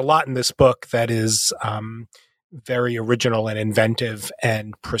 there's a lot in this book that is very original and inventive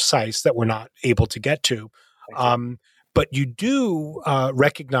and precise that we're not able to get to. But you do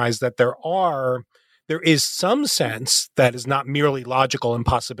recognize that there is some sense that is not merely logical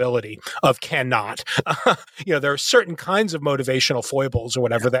impossibility of cannot. There are certain kinds of motivational foibles or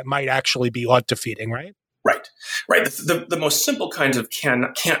whatever that might actually be ought defeating, right? Right. The most simple kinds of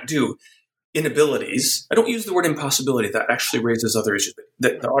can't do inabilities. I don't use the word impossibility. That actually raises other issues. But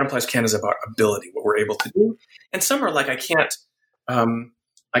the ought implies can is about ability, what we're able to do. And some are like, I can't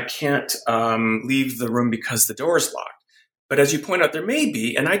leave the room because the door is locked. But as you point out, there may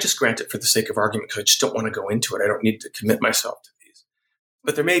be, and I just grant it for the sake of argument because I just don't want to go into it. I don't need to commit myself to these.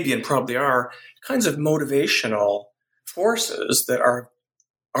 But there may be, and probably are, kinds of motivational forces that are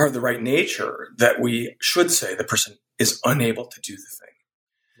the right nature that we should say the person is unable to do the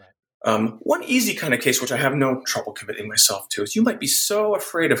thing. Right. One easy kind of case, which I have no trouble committing myself to, is you might be so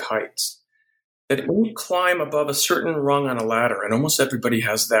afraid of heights that when you climb above a certain rung on a ladder, and almost everybody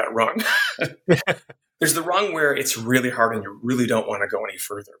has that rung, there's the rung where it's really hard and you really don't want to go any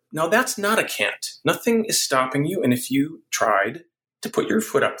further. Now, that's not a can't. Nothing is stopping you. And if you tried to put your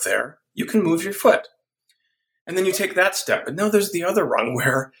foot up there, you can move your foot. And then you take that step. But now there's the other rung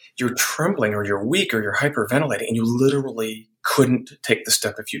where you're trembling or you're weak or you're hyperventilating and you literally couldn't take the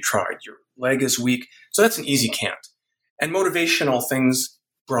step if you tried. Your leg is weak. So that's an easy can't. And motivational things,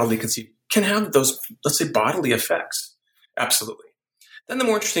 broadly conceived, can have those, let's say, bodily effects. Absolutely. Then the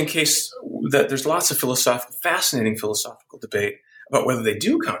more interesting case that there's lots of fascinating philosophical debate about whether they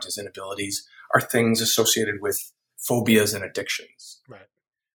do count as inabilities are things associated with phobias and addictions. Right.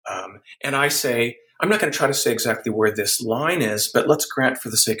 And I say, I'm not going to try to say exactly where this line is, but let's grant for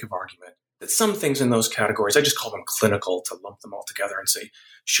the sake of argument that some things in those categories, I just call them clinical to lump them all together and say,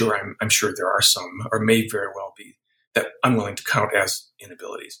 sure, I'm sure there are some, or may very well be, that I'm willing to count as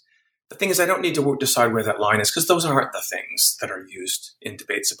inabilities. The thing is, I don't need to decide where that line is because those aren't the things that are used in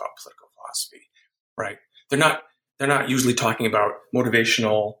debates about political philosophy, right? They're not usually talking about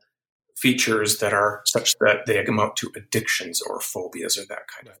motivational features that are such that they amount to addictions or phobias or that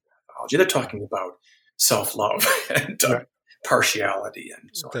kind of pathology. They're talking about self-love and partiality and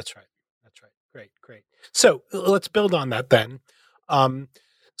so on. That's right. Great. So let's build on that then.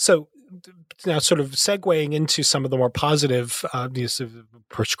 So now sort of segueing into some of the more positive, these sort of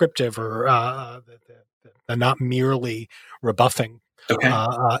prescriptive or the not merely rebuffing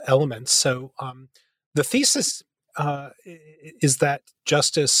elements. So the thesis is that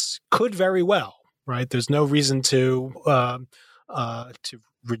justice could very well, right? There's no reason to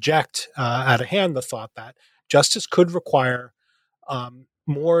reject out of hand the thought that justice could require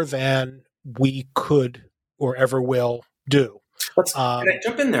more than we could or ever will do. Can I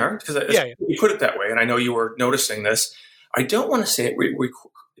jump in there? Because you put it that way, and I know you were noticing this. I don't want to say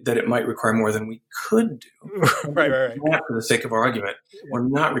that it might require more than we could do. Right. For the sake of argument, we're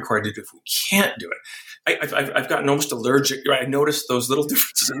not required to do it if we can't do it. I've gotten almost allergic. I noticed those little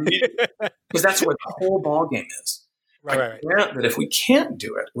differences because that's what the whole ballgame is. I grant that if we can't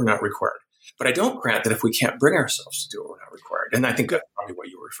do it, we're not required. But I don't grant that if we can't bring ourselves to do it, we're not required. And I think that's probably what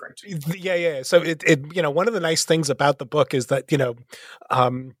you were referring to. Yeah. So it one of the nice things about the book is that,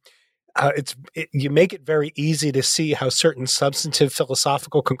 you make it very easy to see how certain substantive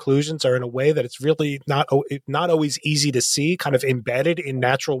philosophical conclusions are in a way that it's really not always easy to see, kind of embedded in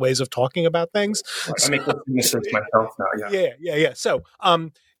natural ways of talking about things. Right. I make those mistakes myself now. Yeah. So,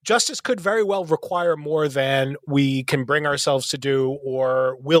 justice could very well require more than we can bring ourselves to do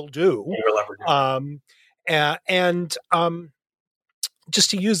or will do. And just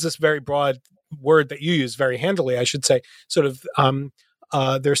to use this very broad word that you use very handily, I should say, sort of,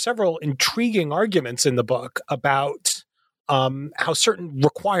 there are several intriguing arguments in the book about how certain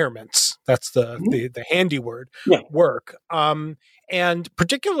requirements, that's the handy word, work. And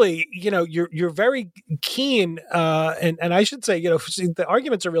particularly, you're very keen, and I should say, the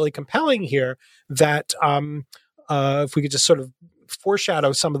arguments are really compelling here. That if we could just sort of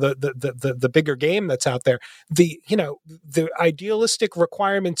foreshadow some of the bigger game that's out there, the idealistic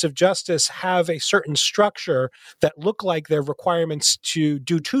requirements of justice have a certain structure that look like they're requirements to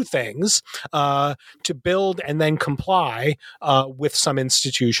do two things: to build and then comply with some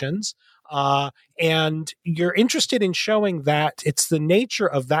institutions. And you're interested in showing that it's the nature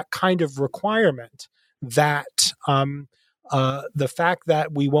of that kind of requirement that the fact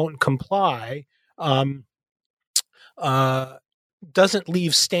that we won't comply doesn't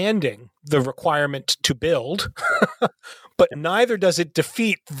leave standing the requirement to build, but neither does it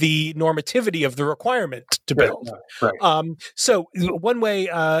defeat the normativity of the requirement to build. Right. So one way,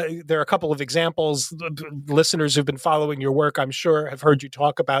 there are a couple of examples. Listeners who've been following your work, I'm sure, have heard you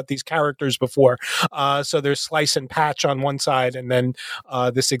talk about these characters before. So there's slice and patch on one side, and then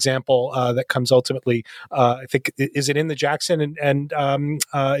this example that comes ultimately, I think, is it in the Jackson and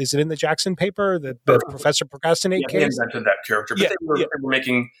is it in the Jackson paper, the Professor Procrastinate case? They invented that character, but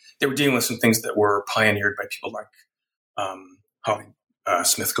they were dealing with some things that were pioneered by people like Holly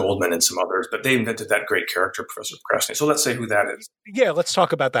Smith Goldman and some others, but they invented that great character, Professor Procrastinate. So let's say who that is. Yeah, let's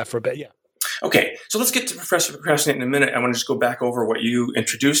talk about that for a bit. Yeah. Okay, so let's get to Professor Procrastinate in a minute. I want to just go back over what you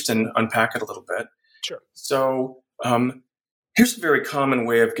introduced and unpack it a little bit. Sure. So here's a very common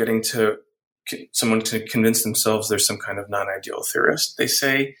way of getting to someone to convince themselves there's some kind of non-ideal theorist. They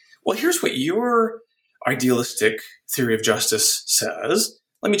say, well, here's what your idealistic theory of justice says.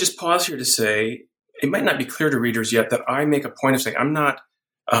 Let me just pause here to say, it might not be clear to readers yet that I make a point of saying I'm not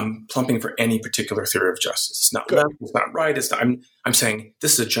plumping for any particular theory of justice. It's not left, it's not right. It's not, I'm saying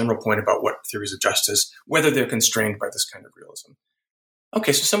this is a general point about what theories of justice, whether they're constrained by this kind of realism.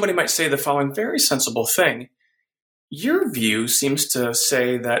 Okay, so somebody might say the following very sensible thing. Your view seems to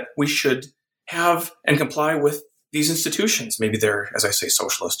say that we should have and comply with these institutions. Maybe they're, as I say,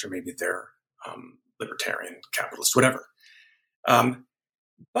 socialist, or maybe they're libertarian, capitalist, whatever.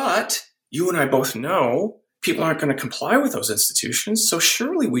 But you and I both know people aren't going to comply with those institutions, so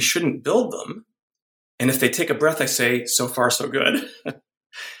surely we shouldn't build them. And if they take a breath, I say, so far, so good.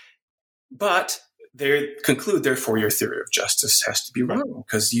 But they conclude, therefore, your theory of justice has to be wrong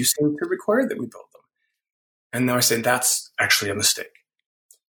because you seem to require that we build them. And now I say that's actually a mistake.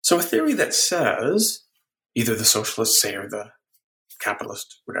 So a theory that says, either the socialists say or the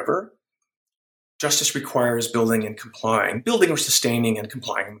capitalist, whatever, justice requires building and complying, building or sustaining and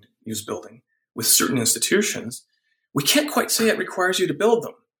complying, use building, with certain institutions, we can't quite say it requires you to build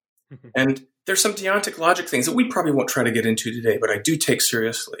them. Mm-hmm. And there's some deontic logic things that we probably won't try to get into today, but I do take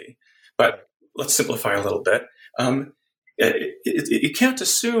seriously. But let's simplify a little bit. You can't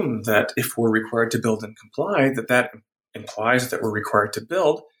assume that if we're required to build and comply, that implies that we're required to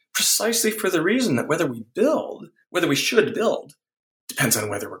build, precisely for the reason that whether we should build, depends on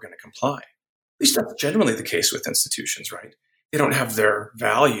whether we're going to comply. At least that's generally the case with institutions, right? They don't have their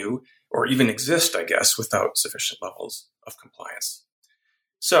value or even exist, I guess, without sufficient levels of compliance.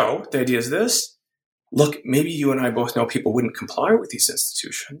 So the idea is this: look, maybe you and I both know people wouldn't comply with these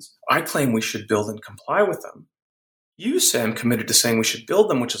institutions. I claim we should build and comply with them. You say I'm committed to saying we should build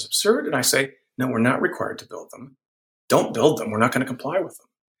them, which is absurd. And I say, no, we're not required to build them. Don't build them. We're not going to comply with them.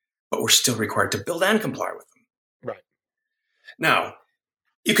 But we're still required to build and comply with them. Right. Now,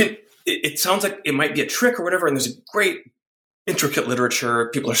 it sounds like it might be a trick or whatever, and there's a great intricate literature.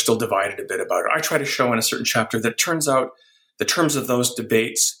 People are still divided a bit about it. I try to show in a certain chapter that it turns out the terms of those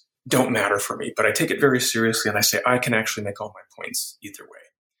debates don't matter for me, but I take it very seriously, and I say I can actually make all my points either way.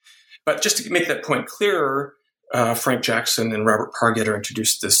 But just to make that point clearer, Frank Jackson and Robert Pargeter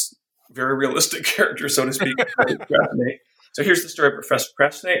introduced this very realistic character, so to speak. So here's the story of Professor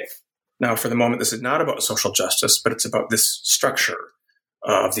Procrastinate. Now, for the moment, this is not about social justice, but it's about this structure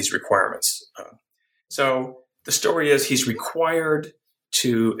of these requirements. So the story is he's required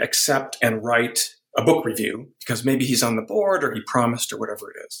to accept and write a book review because maybe he's on the board or he promised or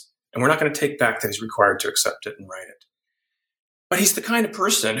whatever it is. And we're not going to take back that he's required to accept it and write it. But he's the kind of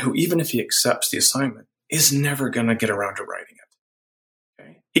person who, even if he accepts the assignment, is never going to get around to writing it.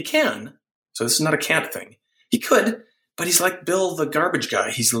 Okay? He can. So this is not a can't thing. He could, but he's like Bill, the garbage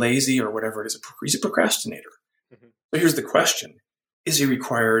guy. He's lazy or whatever it is. He's a procrastinator. Mm-hmm. So here's the question. Is he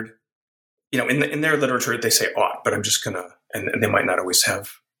required? In their literature, they say ought, but I'm just going to, and they might not always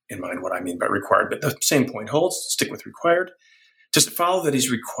have in mind what I mean by required, but the same point holds. Stick with required. Does it follow that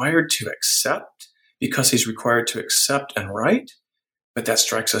he's required to accept because he's required to accept and write? But that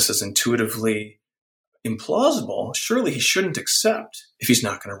strikes us as intuitively implausible. Surely he shouldn't accept if he's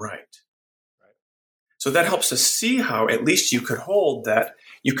not going to write. Right. So that helps us see how at least you could hold that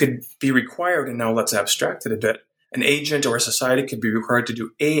you could be required, and now let's abstract it a bit. An agent or a society could be required to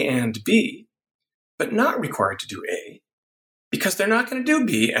do A and B, but not required to do A because they're not going to do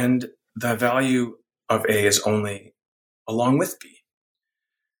B, and the value of A is only along with B.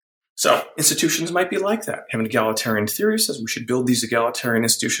 So institutions might be like that. Have an egalitarian theory says we should build these egalitarian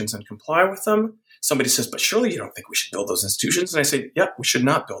institutions and comply with them. Somebody says, but surely you don't think we should build those institutions. And I say, yep, we should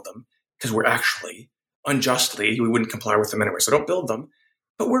not build them because we're actually unjustly, we wouldn't comply with them anyway. So don't build them.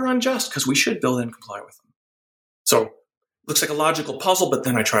 But we're unjust because we should build and comply with them. So looks like a logical puzzle, but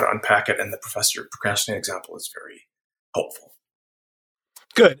then I try to unpack it. And the Professor Procrastinate example is very helpful.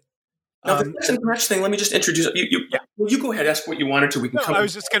 Good. Now, the slice and patch thing, let me just introduce it. You go ahead, ask what you wanted to. We can come. I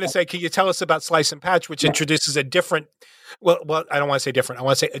was just going to say, can you tell us about slice and patch, which introduces a different, well, I don't want to say different. I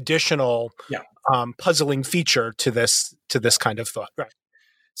want to say additional puzzling feature to this kind of thought. Right.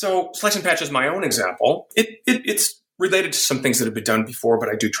 So slice and patch is my own example. It's related to some things that have been done before, but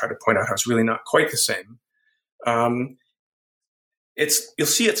I do try to point out how it's really not quite the same. You'll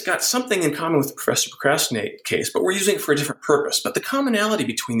see it's got something in common with the Professor Procrastinate case, but we're using it for a different purpose. But the commonality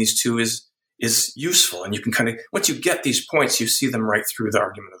between these two is useful, and you can kind of, once you get these points, you see them right through the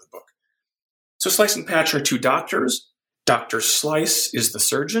argument of the book. So Slice and Patch are two doctors. Dr. Slice is the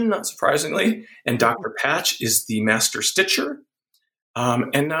surgeon, not surprisingly, and Dr. Patch is the master stitcher.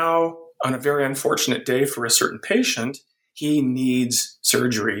 And now, on a very unfortunate day for a certain patient, he needs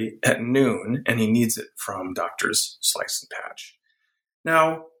surgery at noon, and he needs it from Doctors Slice and Patch.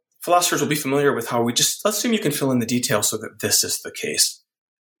 Now, philosophers will be familiar with how let's assume you can fill in the details so that this is the case.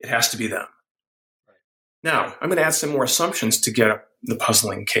 It has to be them. Right. Now, I'm going to add some more assumptions to get the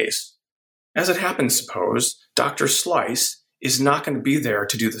puzzling case. As it happens, suppose Dr. Slice is not going to be there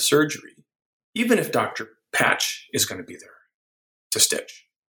to do the surgery, even if Dr. Patch is going to be there to stitch.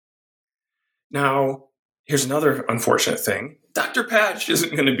 Now, here's another unfortunate thing. Dr. Patch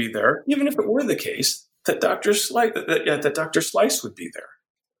isn't going to be there, even if it were the case that Dr. Slice would be there.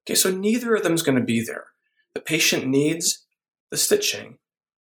 Okay, so neither of them is going to be there. The patient needs the stitching.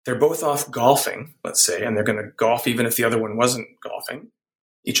 They're both off golfing, let's say, and they're going to golf even if the other one wasn't golfing,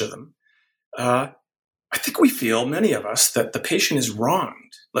 each of them. I think we feel, many of us, that the patient is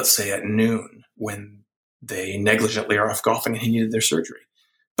wronged, let's say at noon, when they negligently are off golfing and he needed their surgery.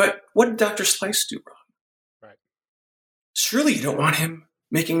 But what did Dr. Slice do wrong? Right. Surely you don't want him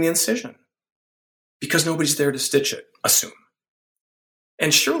making the incision, because nobody's there to stitch it, assume.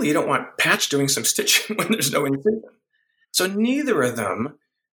 And surely you don't want Patch doing some stitching when there's no incision. So neither of them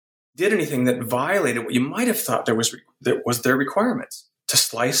did anything that violated what you might have thought was their requirements, to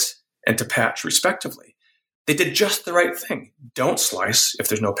Slice and to Patch, respectively. They did just the right thing. Don't slice if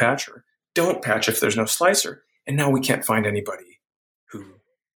there's no patcher. Don't patch if there's no slicer. And now we can't find anybody who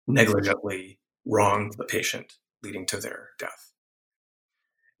negligently wronged the patient, leading to their death.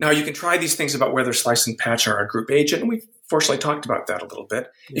 Now, you can try these things about whether Slice and Patch are a group agent, and we've fortunately talked about that a little bit.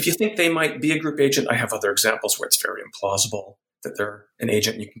 Yeah. If you think they might be a group agent, I have other examples where it's very implausible that they're an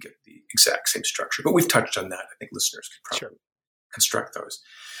agent and you can get the exact same structure. But we've touched on that. I think listeners could probably construct those.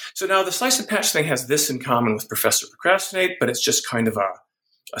 So now the slice and patch thing has this in common with Professor Procrastinate, but it's just kind of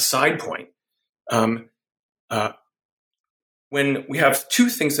a side point. When we have two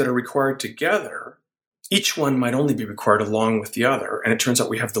things that are required together, each one might only be required along with the other. And it turns out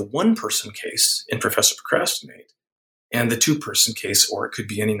we have the one-person case in Professor Procrastinate and the two-person case, or it could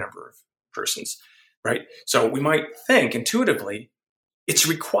be any number of persons, right? So we might think intuitively, it's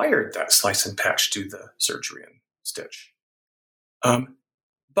required that slice and patch do the surgery and stitch.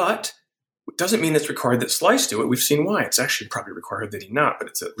 But it doesn't mean it's required that slice do it. We've seen why. It's actually probably required that he not, but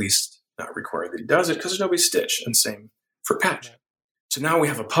it's at least not required that he does it because there's nobody stitch, and same for patch. So now we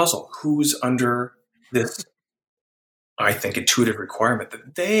have a puzzle. Who's under this, I think, intuitive requirement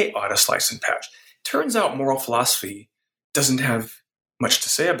that they ought to slice and patch? Turns out moral philosophy doesn't have much to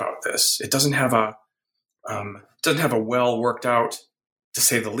say about this. It doesn't have a well worked out, to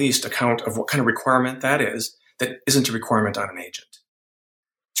say the least, account of what kind of requirement that isn't a requirement on an agent.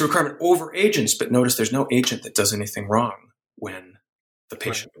 It's a requirement over agents, but notice there's no agent that does anything wrong when the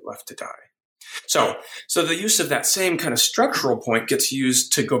patient is left to die. So the use of that same kind of structural point gets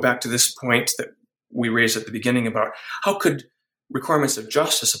used to go back to this point that we raised at the beginning about how could requirements of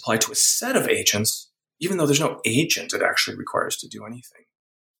justice apply to a set of agents, even though there's no agent it actually requires to do anything.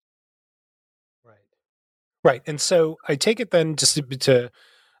 Right. And so I take it then just to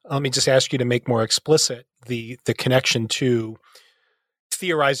let me just ask you to make more explicit the connection to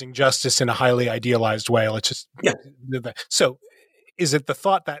theorizing justice in a highly idealized way. Let's just So is it the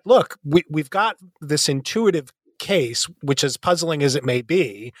thought that, look, we've got this intuitive case, which as puzzling as it may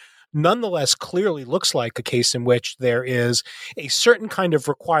be, nonetheless clearly looks like a case in which there is a certain kind of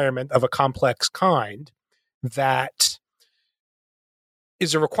requirement of a complex kind that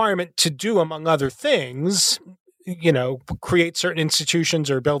is a requirement to do, among other things, create certain institutions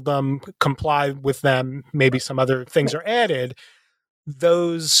or build them, comply with them, maybe some other things are added.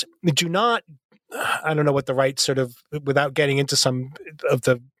 Those do not, I don't know what the right sort of, without getting into some of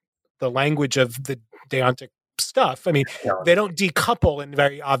the language of the deontic stuff. I mean, they don't decouple in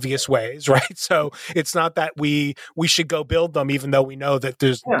very obvious ways, right? So it's not that we should go build them, even though we know that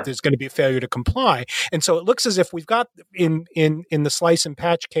there's going to be a failure to comply. And so it looks as if we've got in the slice and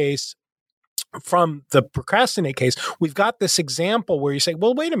patch case from the procrastinate case, we've got this example where you say,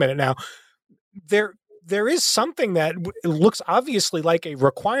 well, wait a minute now, there is something that looks obviously like a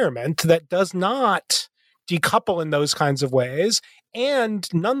requirement that does not decouple in those kinds of ways, and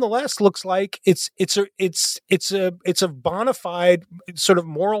nonetheless looks like it's a bona fide sort of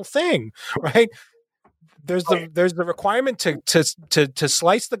moral thing, right? There's the requirement to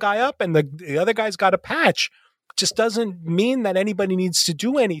slice the guy up, and the other guy's got a patch. Just doesn't mean that anybody needs to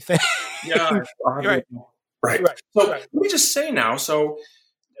do anything. Yeah, right. So let me just say now. So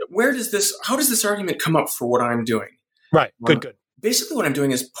how does this argument come up for what I'm doing? Right. Good. Basically, what I'm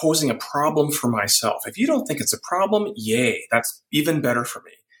doing is posing a problem for myself. If you don't think it's a problem, yay, that's even better for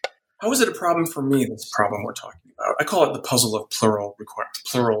me. How is it a problem for me, this problem we're talking about? I call it the puzzle of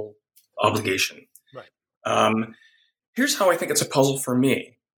plural obligation. Right. Here's how I think it's a puzzle for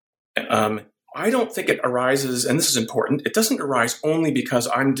me. I don't think it arises, and this is important, it doesn't arise only because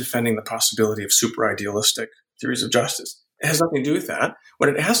I'm defending the possibility of super idealistic theories of justice. It has nothing to do with that. What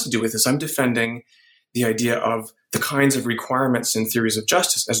it has to do with is I'm defending the idea of the kinds of requirements in theories of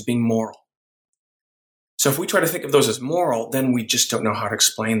justice as being moral. So if we try to think of those as moral, then we just don't know how to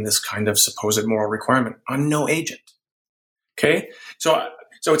explain this kind of supposed moral requirement on no agent. Okay? So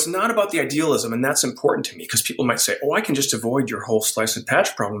it's not about the idealism, and that's important to me because people might say, I can just avoid your whole slice and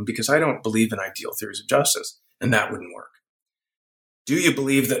patch problem because I don't believe in ideal theories of justice, and that wouldn't work. Do you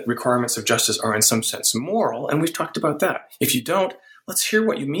believe that requirements of justice are in some sense moral? And we've talked about that. If you don't, let's hear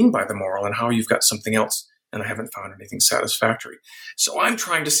what you mean by the moral and how you've got something else, and I haven't found anything satisfactory. So I'm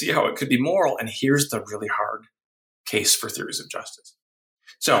trying to see how it could be moral, and here's the really hard case for theories of justice.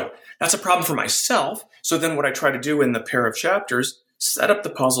 So that's a problem for myself. So then what I try to do in the pair of chapters, set up the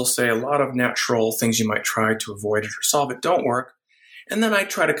puzzle, say a lot of natural things you might try to avoid it or solve it don't work. And then I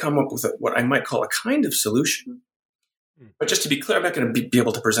try to come up with what I might call a kind of solution. But just to be clear, I'm not going to be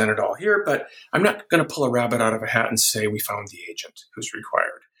able to present it all here, but I'm not going to pull a rabbit out of a hat and say we found the agent who's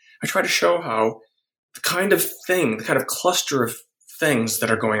required. I try to show how the kind of thing, the kind of cluster of things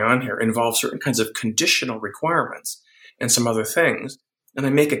that are going on here involve certain kinds of conditional requirements and some other things. And I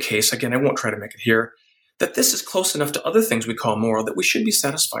make a case, again, I won't try to make it here, that this is close enough to other things we call moral that we should be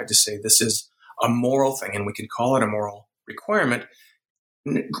satisfied to say this is a moral thing and we can call it a moral requirement,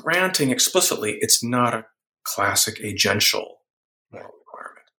 granting explicitly it's not a classic agential moral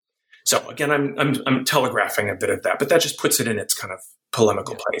requirement. So again, I'm telegraphing a bit of that, but that just puts it in its kind of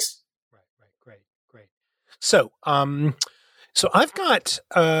polemical place. Right. Great. So So I've got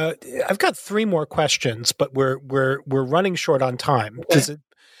three more questions, but we're running short on time. Okay.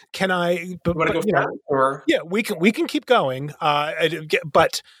 Can I? You want to go fast, or yeah, we can keep going.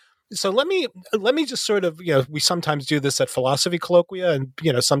 But so let me just sort of, we sometimes do this at philosophy colloquia, and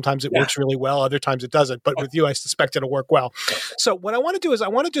sometimes it works really well, other times it doesn't. But with you, I suspect it'll work well. So what I want to do is I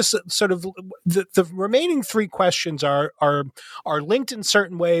want to just sort of the remaining three questions are linked in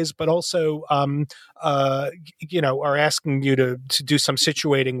certain ways, but also are asking you to do some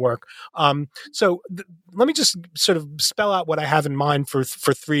situating work. Let me just sort of spell out what I have in mind for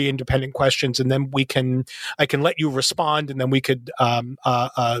three independent questions, and then I can let you respond, and then we could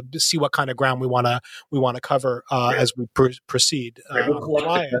see what kind of ground we want to cover as we proceed. We'll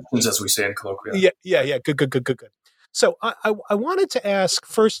collect the questions, as we say in colloquial. Yeah. Good. So I wanted to ask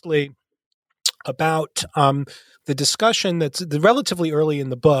firstly about the discussion that's relatively early in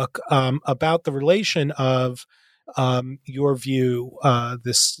the book about the relation of your view,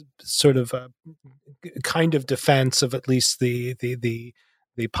 this sort of kind of defense of at least the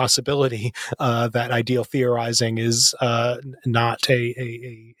possibility that ideal theorizing is not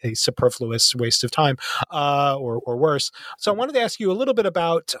a superfluous waste of time or worse. So I wanted to ask you a little bit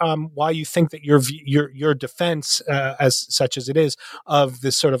about why you think that your defense, as such as it is, of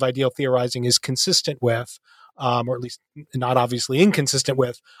this sort of ideal theorizing is consistent with, or at least not obviously inconsistent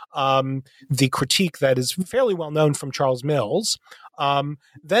with, the critique that is fairly well known from Charles Mills.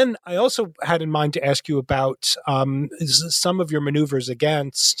 Then I also had in mind to ask you about some of your maneuvers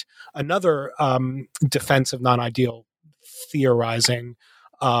against another defense of non-ideal theorizing,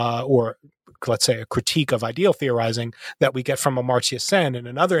 or let's say a critique of ideal theorizing that we get from Amartya Sen in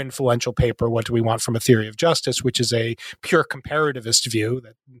another influential paper, What Do We Want from a Theory of Justice, which is a pure comparativist view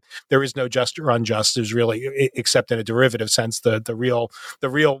that there is no just or unjust. There's really, except in a derivative sense, the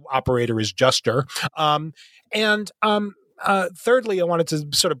real operator is juster. Thirdly, I wanted to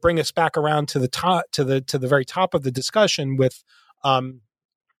sort of bring us back around to the very top of the discussion with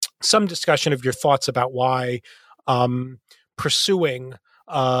some discussion of your thoughts about why pursuing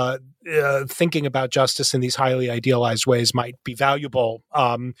thinking about justice in these highly idealized ways might be valuable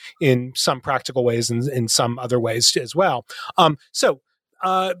in some practical ways and in some other ways as well.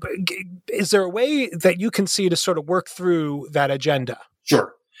 Is there a way that you can see to sort of work through that agenda?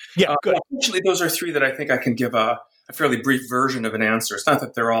 Sure. Yeah, good. Actually, those are three that I think I can give a fairly brief version of an answer. It's not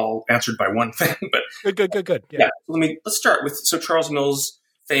that they're all answered by one thing, but good. Yeah. Let's start with Charles Mills'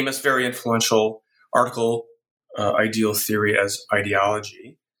 famous, very influential article, Ideal Theory as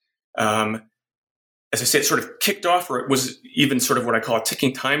Ideology. As I say, it sort of kicked off, or it was even sort of what I call a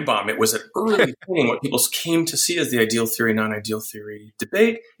ticking time bomb. It was an early beginning, what people came to see as the ideal theory, non-ideal theory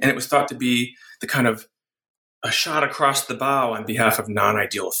debate, and it was thought to be the kind of a shot across the bow on behalf of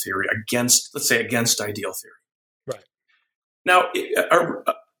non-ideal theory against ideal theory. Right. Now, are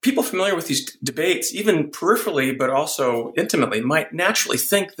people familiar with these debates, even peripherally, but also intimately, might naturally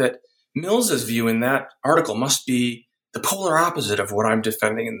think that Mills's view in that article must be the polar opposite of what I'm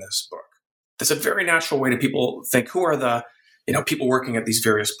defending in this book. That's a very natural way to people think, who are the people working at these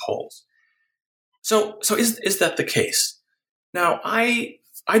various poles. So is that the case? Now, I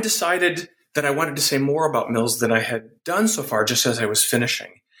decided that I wanted to say more about Mills than I had done so far, just as I was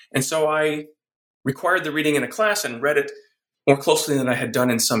finishing. And so I required the reading in a class and read it more closely than I had done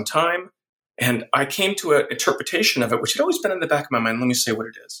in some time. And I came to an interpretation of it, which had always been in the back of my mind. Let me say what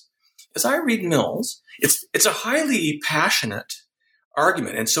it is. As I read Mills, it's a highly passionate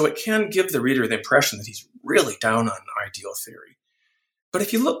argument, and so it can give the reader the impression that he's really down on ideal theory. But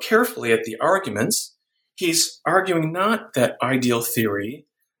if you look carefully at the arguments, he's arguing not that ideal theory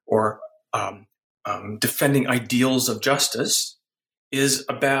or defending ideals of justice is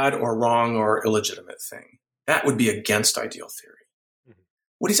a bad or wrong or illegitimate thing. That would be against ideal theory. Mm-hmm.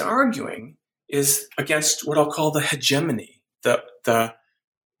 What he's arguing is against what I'll call the hegemony, the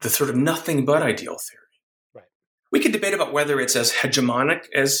sort of nothing but ideal theory. Right. We could debate about whether it's as hegemonic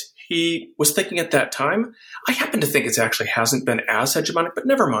as he was thinking at that time. I happen to think it actually hasn't been as hegemonic, but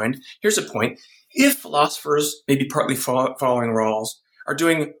never mind. Here's a point. If philosophers, maybe partly following Rawls, are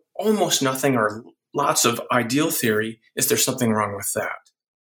doing almost nothing or lots of ideal theory, is there something wrong with that?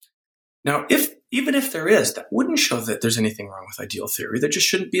 Now, even if there is, that wouldn't show that there's anything wrong with ideal theory. There just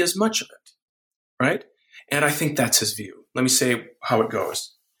shouldn't be as much of it, right? And I think that's his view. Let me say how it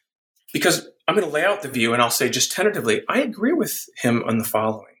goes. Because I'm going to lay out the view, and I'll say just tentatively, I agree with him on the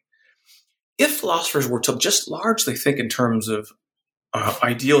following. If philosophers were to just largely think in terms of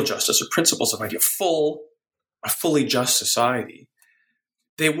ideal justice or principles of a fully just society,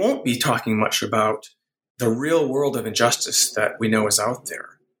 they won't be talking much about the real world of injustice that we know is out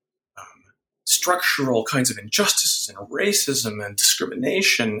there. Structural kinds of injustices prejudices and racism and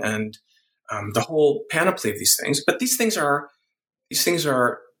discrimination and the whole panoply of these things. But these things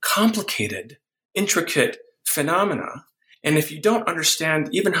are complicated, intricate phenomena. And if you don't understand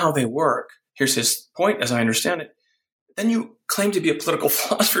even how they work, here's his point as I understand it, then you claim to be a political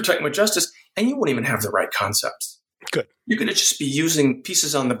philosopher talking about justice, and you won't even have the right concepts. Good. You're going to just be using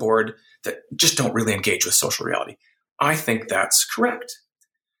pieces on the board that just don't really engage with social reality. I think that's correct.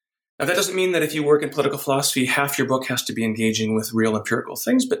 Now, that doesn't mean that if you work in political philosophy, half your book has to be engaging with real empirical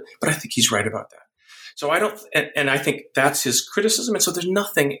things, but I think he's right about that. So I think that's his criticism. And so there's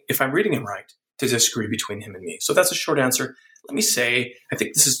nothing, if I'm reading him right, to disagree between him and me. So that's a short answer. Let me say, I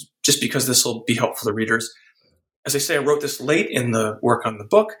think this is just because this will be helpful to readers. As I say, I wrote this late in the work on the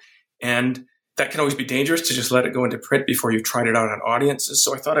book, and that can always be dangerous to just let it go into print before you've tried it out on audiences.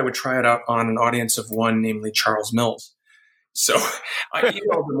 So I thought I would try it out on an audience of one, namely Charles Mills. So I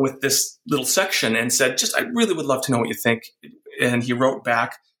emailed him with this little section and said, I really would love to know what you think. And he wrote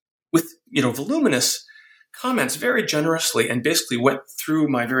back with, voluminous comments very generously and basically went through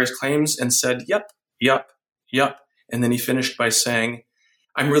my various claims and said, yep. And then he finished by saying,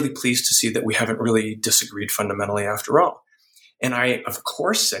 I'm really pleased to see that we haven't really disagreed fundamentally after all. And I, of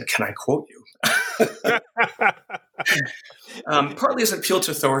course, said, can I quote you? Partly as an appeal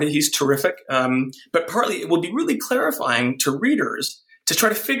to authority, he's terrific. But partly it will be really clarifying to readers to try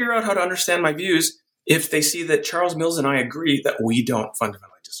to figure out how to understand my views if they see that Charles Mills and I agree that we don't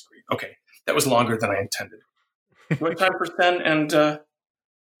fundamentally disagree. Okay, that was longer than I intended. Do you have time for Sen and the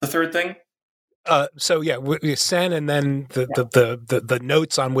third thing? Sen and then the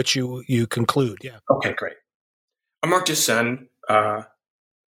notes on which you conclude. Yeah. Okay, great. Amartya Sen, a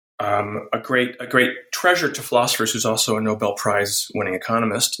great treasure to philosophers who's also a Nobel Prize winning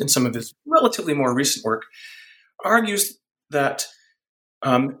economist, in some of his relatively more recent work, argues that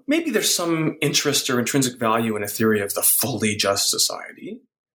maybe there's some interest or intrinsic value in a theory of the fully just society.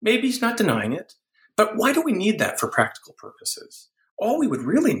 Maybe he's not denying it, but why do we need that for practical purposes? All we would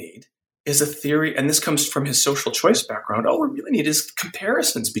really need is a theory, and this comes from his social choice background, all we really need is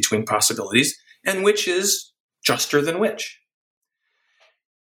comparisons between possibilities and which is juster than which.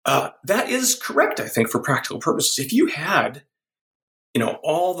 That is correct, I think, for practical purposes. If you had,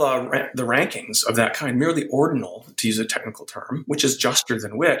 all the rankings of that kind, merely ordinal, to use a technical term, which is juster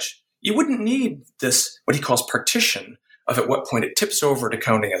than which, you wouldn't need this, what he calls partition, of at what point it tips over to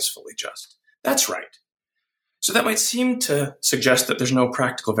counting as fully just. That's right. So that might seem to suggest that there's no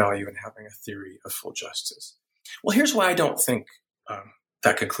practical value in having a theory of full justice. Well, here's why I don't think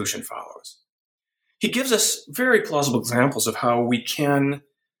that conclusion follows. He gives us very plausible examples of how we can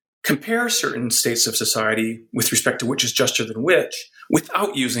compare certain states of society with respect to which is juster than which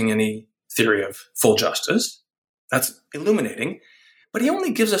without using any theory of full justice. That's illuminating. But he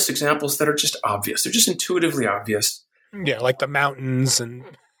only gives us examples that are just obvious. They're just intuitively obvious. Yeah, like the mountains and...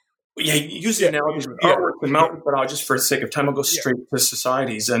 Yeah, use the analogies with artwork and mountains, but just for the sake of time, I'll go straight to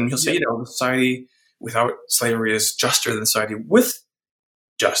societies. And he'll say, the society without slavery is juster than society with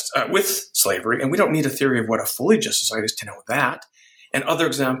slavery. And we don't need a theory of what a fully just society is to know that. And other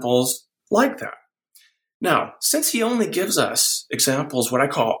examples like that. Now, since he only gives us examples, what I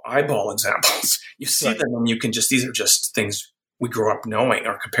call eyeball examples, you see them and you can these are just things we grow up knowing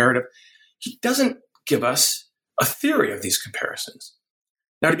are comparative. He doesn't give us a theory of these comparisons.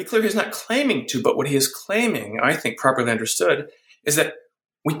 Now, to be clear, he's not claiming to, but what he is claiming, I think properly understood, is that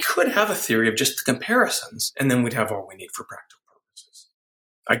we could have a theory of just the comparisons, and then we'd have all we need for practical purposes.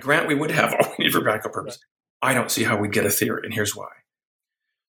 I grant we would have all we need for practical purposes. I don't see how we'd get a theory, and here's why.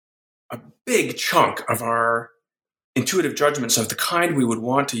 A big chunk of our intuitive judgments of the kind we would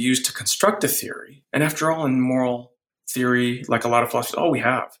want to use to construct a theory, and after all, in moral theory, like a lot of philosophers, all we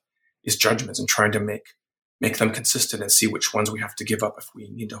have is judgments and trying to make them consistent and see which ones we have to give up if we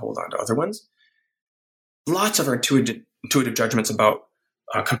need to hold on to other ones. Lots of our intuitive judgments about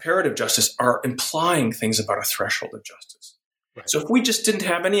comparative justice are implying things about a threshold of justice. Right. So if we just didn't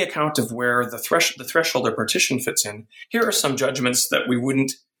have any account of where the threshold or partition fits in, here are some judgments that we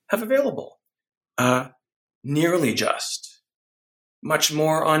wouldn't have available. Nearly just, much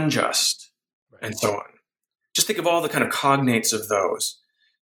more unjust, and so on. Just think of all the kind of cognates of those.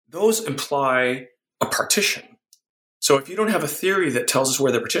 Those imply a partition. So if you don't have a theory that tells us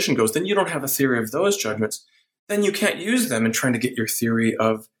where the partition goes, then you don't have a theory of those judgments. Then you can't use them in trying to get your theory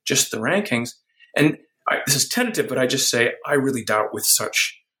of just the rankings. And this is tentative, but I just say I really doubt with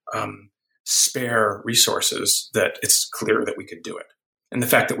such spare resources that it's clear that we could do it. And the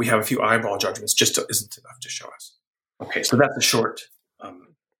fact that we have a few eyeball judgments just isn't enough to show us. Okay, so that's a short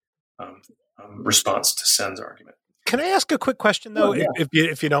response to Sen's argument. Can I ask a quick question, though,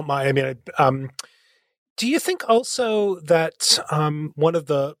 if you don't mind? I mean, Do you think also that one of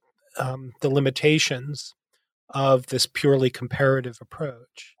the limitations of this purely comparative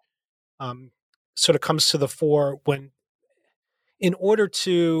approach sort of comes to the fore when, in order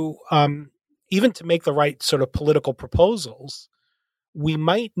to even to make the right sort of political proposals, we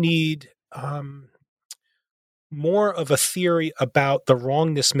might need more of a theory about the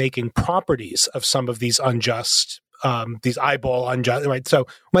wrongness-making properties of some of these unjust, these eyeball unjust, right? So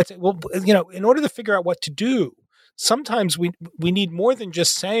we might say, well, in order to figure out what to do, sometimes we need more than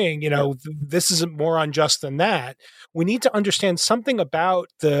just saying, this isn't more unjust than that. We need to understand something about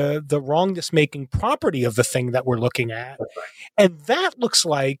the wrongness-making property of the thing that we're looking at. And that looks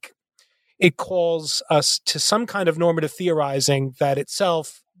like it calls us to some kind of normative theorizing that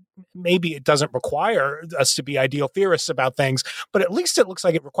itself, maybe it doesn't require us to be ideal theorists about things, but at least it looks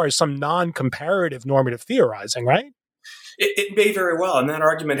like it requires some non-comparative normative theorizing, right? It may very well, and that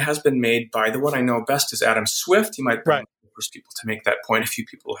argument has been made by the one I know best is Adam Swift. He might be one of the first people to make that point. A few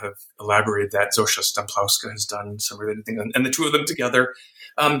people have elaborated that. Zosha Stemplowska has done some related things, and the two of them together.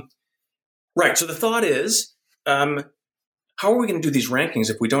 Right, so the thought is, how are we going to do these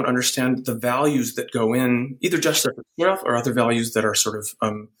rankings if we don't understand the values that go in, either justice itself or other values that are sort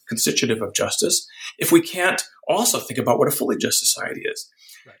of constitutive of justice, if we can't also think about what a fully just society is?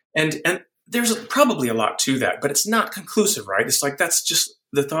 Right. And there's probably a lot to that, but it's not conclusive, right? It's like that's just,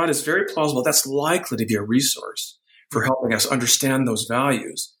 the thought is very plausible. That's likely to be a resource for helping us understand those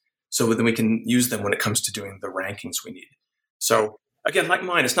values so that we can use them when it comes to doing the rankings we need. So again, like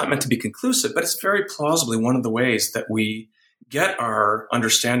mine, it's not meant to be conclusive, but it's very plausibly one of the ways that we get our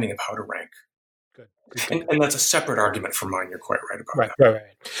understanding of how to rank. Good. And that's a separate argument from mine. You're quite right about that.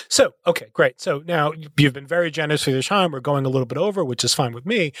 Right. So, okay, great. So now you've been very generous with your time. We're going a little bit over, which is fine with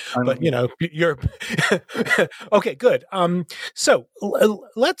me, but you're okay, good. So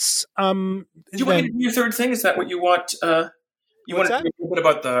let's, do you want me to do your third thing? Is that what you want? You want to talk a little bit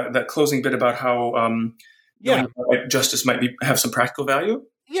about that closing bit about how, justice might have some practical value?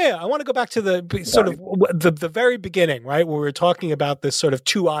 Yeah, I want to go back to the sort of the very beginning, right, where we were talking about this sort of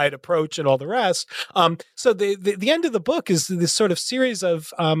two-eyed approach and all the rest. So the end of the book is this sort of series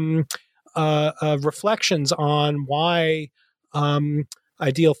of reflections on why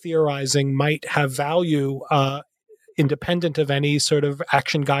ideal theorizing might have value independent of any sort of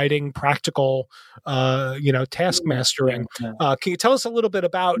action guiding, practical, task mastering. Can you tell us a little bit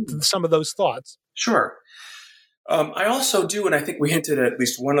about some of those thoughts? Sure. I also do, and I think we hinted at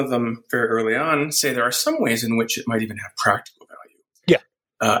least one of them very early on, say there are some ways in which it might even have practical value.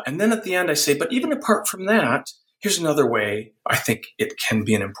 Yeah. And then at the end I say, but even apart from that, here's another way I think it can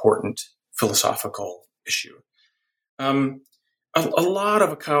be an important philosophical issue. A lot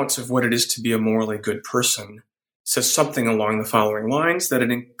of accounts of what it is to be a morally good person says something along the following lines, that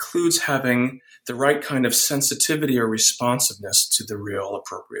it includes having the right kind of sensitivity or responsiveness to the real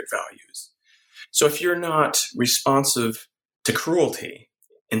appropriate values. So if you're not responsive to cruelty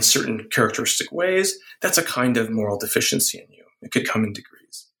in certain characteristic ways, that's a kind of moral deficiency in you. It could come in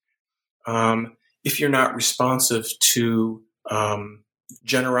degrees. If you're not responsive to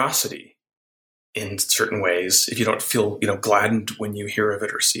generosity in certain ways, if you don't feel gladdened when you hear of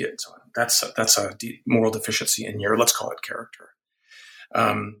it or see it, so on, that's a moral deficiency in your, let's call it character,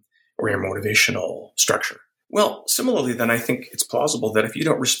 or your motivational structure. Well, similarly, then I think it's plausible that if you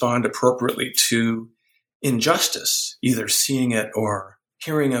don't respond appropriately to injustice, either seeing it or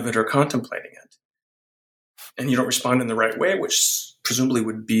hearing of it or contemplating it, and you don't respond in the right way, which presumably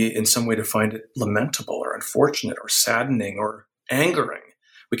would be in some way to find it lamentable or unfortunate or saddening or angering,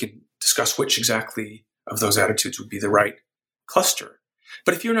 we could discuss which exactly of those attitudes would be the right cluster.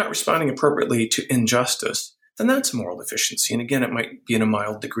 But if you're not responding appropriately to injustice, then that's a moral deficiency. And again, it might be in a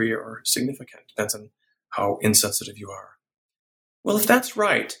mild degree or significant. Depends on how insensitive you are. Well, if that's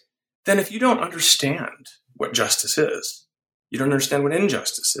right, then if you don't understand what justice is, you don't understand what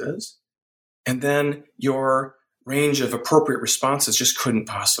injustice is, and then your range of appropriate responses just couldn't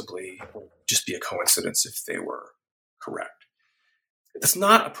possibly just be a coincidence if they were correct. It's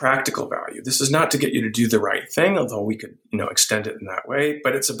not a practical value. This is not to get you to do the right thing, although we could, extend it in that way.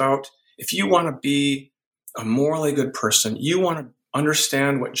 But it's about, if you want to be a morally good person, you want to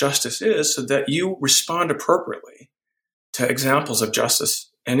understand what justice is so that you respond appropriately to examples of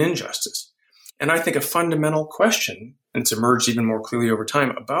justice and injustice. And I think a fundamental question, and it's emerged even more clearly over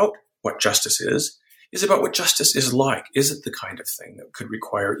time, about what justice is about what justice is like. Is it the kind of thing that could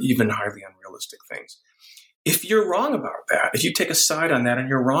require even highly unrealistic things? If you're wrong about that, if you take a side on that and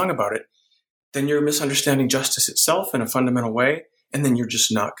you're wrong about it, then you're misunderstanding justice itself in a fundamental way, and then you're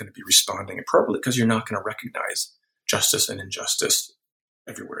just not going to be responding appropriately because you're not going to recognize justice and injustice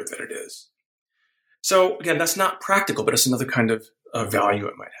everywhere that it is. So again, that's not practical, but it's another kind of value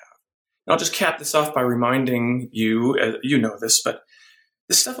it might have. And I'll just cap this off by reminding you, you know this, but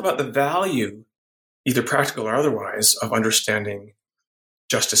this stuff about the value, either practical or otherwise, of understanding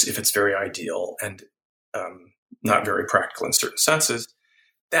justice if it's very ideal and not very practical in certain senses,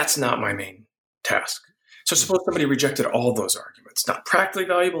 that's not my main task. So suppose somebody rejected all those arguments. Not practically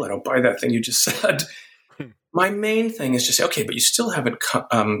valuable. I don't buy that thing you just said. My main thing is to say, okay, but you still haven't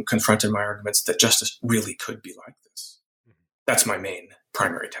confronted my arguments that justice really could be like this. That's my main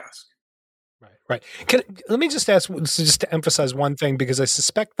primary task. Right. Let me just ask, just to emphasize one thing, because I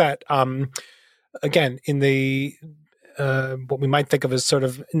suspect that, again, in the what we might think of as sort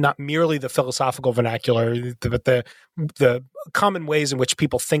of not merely the philosophical vernacular, but the common ways in which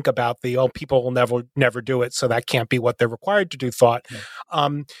people think about people will never do it, so that can't be what they're required to do thought,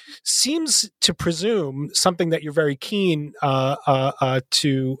 seems to presume something that you're very keen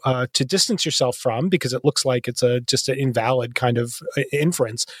to distance yourself from, because it looks like it's just an invalid kind of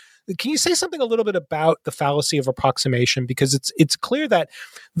inference. Can you say something a little bit about the fallacy of approximation? Because it's clear that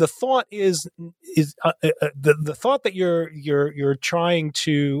the thought is the thought that you're trying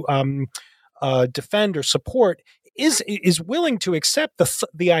to defend or support is willing to accept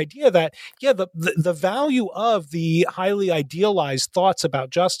the idea that the value of the highly idealized thoughts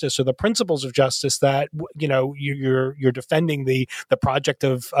about justice, or the principles of justice that you're defending the project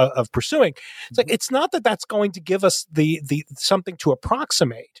of pursuing. It's like, it's not that that's going to give us the something to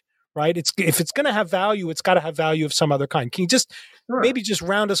approximate. Right. If it's going to have value, it's got to have value of some other kind. Can you just maybe just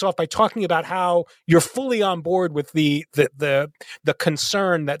round us off by talking about how you're fully on board with the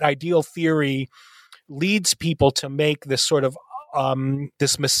concern that ideal theory leads people to make this sort of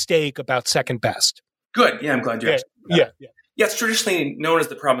this mistake about second best? Good. Yeah, I'm glad you asked. Yeah, it's traditionally known as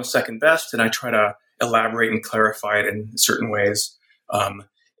the problem of second best, and I try to elaborate and clarify it in certain ways.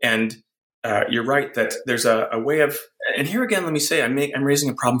 You're right that there's a way of, and here again, let me say, I'm raising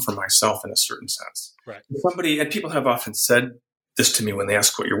a problem for myself in a certain sense. Right. And people have often said this to me when they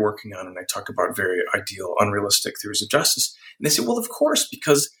ask what you're working on, and I talk about very ideal, unrealistic theories of justice. And they say, well, of course,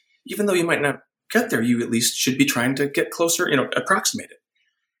 because even though you might not get there, you at least should be trying to get closer, approximate it.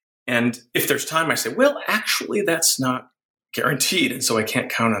 And if there's time, I say, well, actually, that's not guaranteed, and so I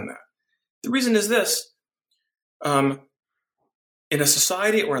can't count on that. The reason is this. In a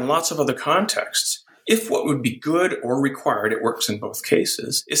society or in lots of other contexts, if what would be good or required, it works in both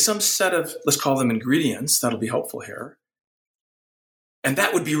cases, is some set of, let's call them ingredients, that'll be helpful here, and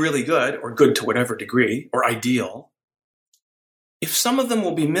that would be really good, or good to whatever degree, or ideal. If some of them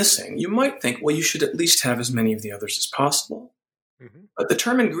will be missing, you might think, well, you should at least have as many of the others as possible. Mm-hmm. But the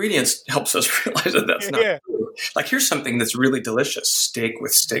term ingredients helps us realize that that's not true. Like, here's something that's really delicious, steak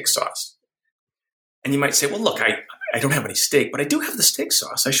with steak sauce. And you might say, well, look, I don't have any steak, but I do have the steak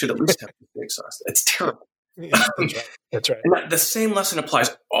sauce. I should at least have the steak sauce. It's terrible. Yeah, that's right. And the same lesson applies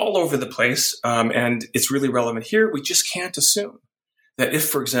all over the place, and it's really relevant here. We just can't assume that if,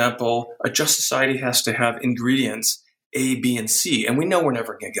 for example, a just society has to have ingredients A, B, and C, and we know we're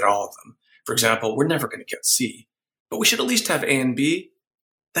never going to get all of them. For example, we're never going to get C, but we should at least have A and B.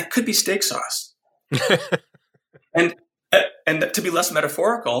 That could be steak sauce. and to be less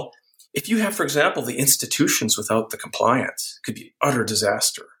metaphorical, if you have, for example, the institutions without the compliance, it could be utter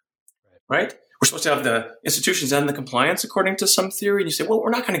disaster, right? We're supposed to have the institutions and the compliance according to some theory. And you say, well, we're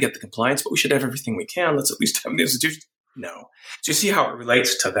not going to get the compliance, but we should have everything we can. Let's at least have the institutions. No. So you see how it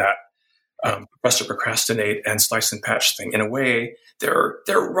relates to that Professor Procrastinate and Slice and Patch thing. In a way, they're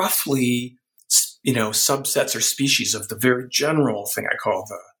roughly, subsets or species of the very general thing I call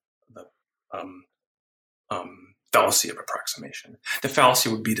the fallacy of approximation. The fallacy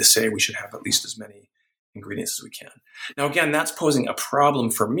would be to say we should have at least as many ingredients as we can. Now, again, that's posing a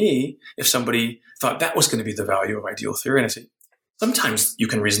problem for me if somebody thought that was going to be the value of ideal theory. And I say, sometimes you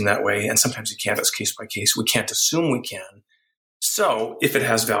can reason that way, and sometimes you can't. It's case by case. We can't assume we can. So if it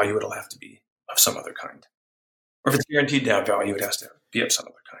has value, it'll have to be of some other kind. Or if it's guaranteed to have value, it has to be of some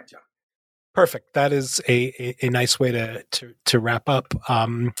other kind, yeah. Perfect. That is a nice way to wrap up.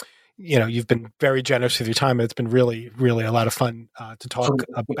 You've been very generous with your time. It's been really, really a lot of fun to talk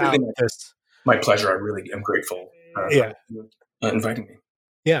about this. My pleasure. I really am grateful for inviting me.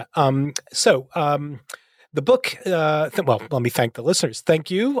 Yeah. The book, let me thank the listeners.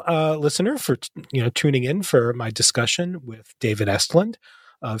 Thank you, listener, for tuning in for my discussion with David Estland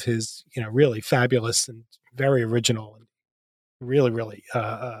of his really fabulous and very original and really, really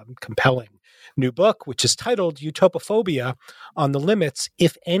compelling new book, which is titled Utopophobia: On the Limits,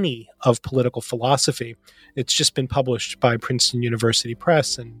 If Any, of Political Philosophy. It's just been published by Princeton University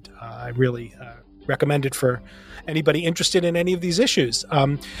Press, and I really recommended for anybody interested in any of these issues.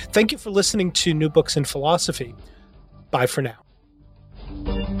 Thank you for listening to New Books in Philosophy. Bye for now.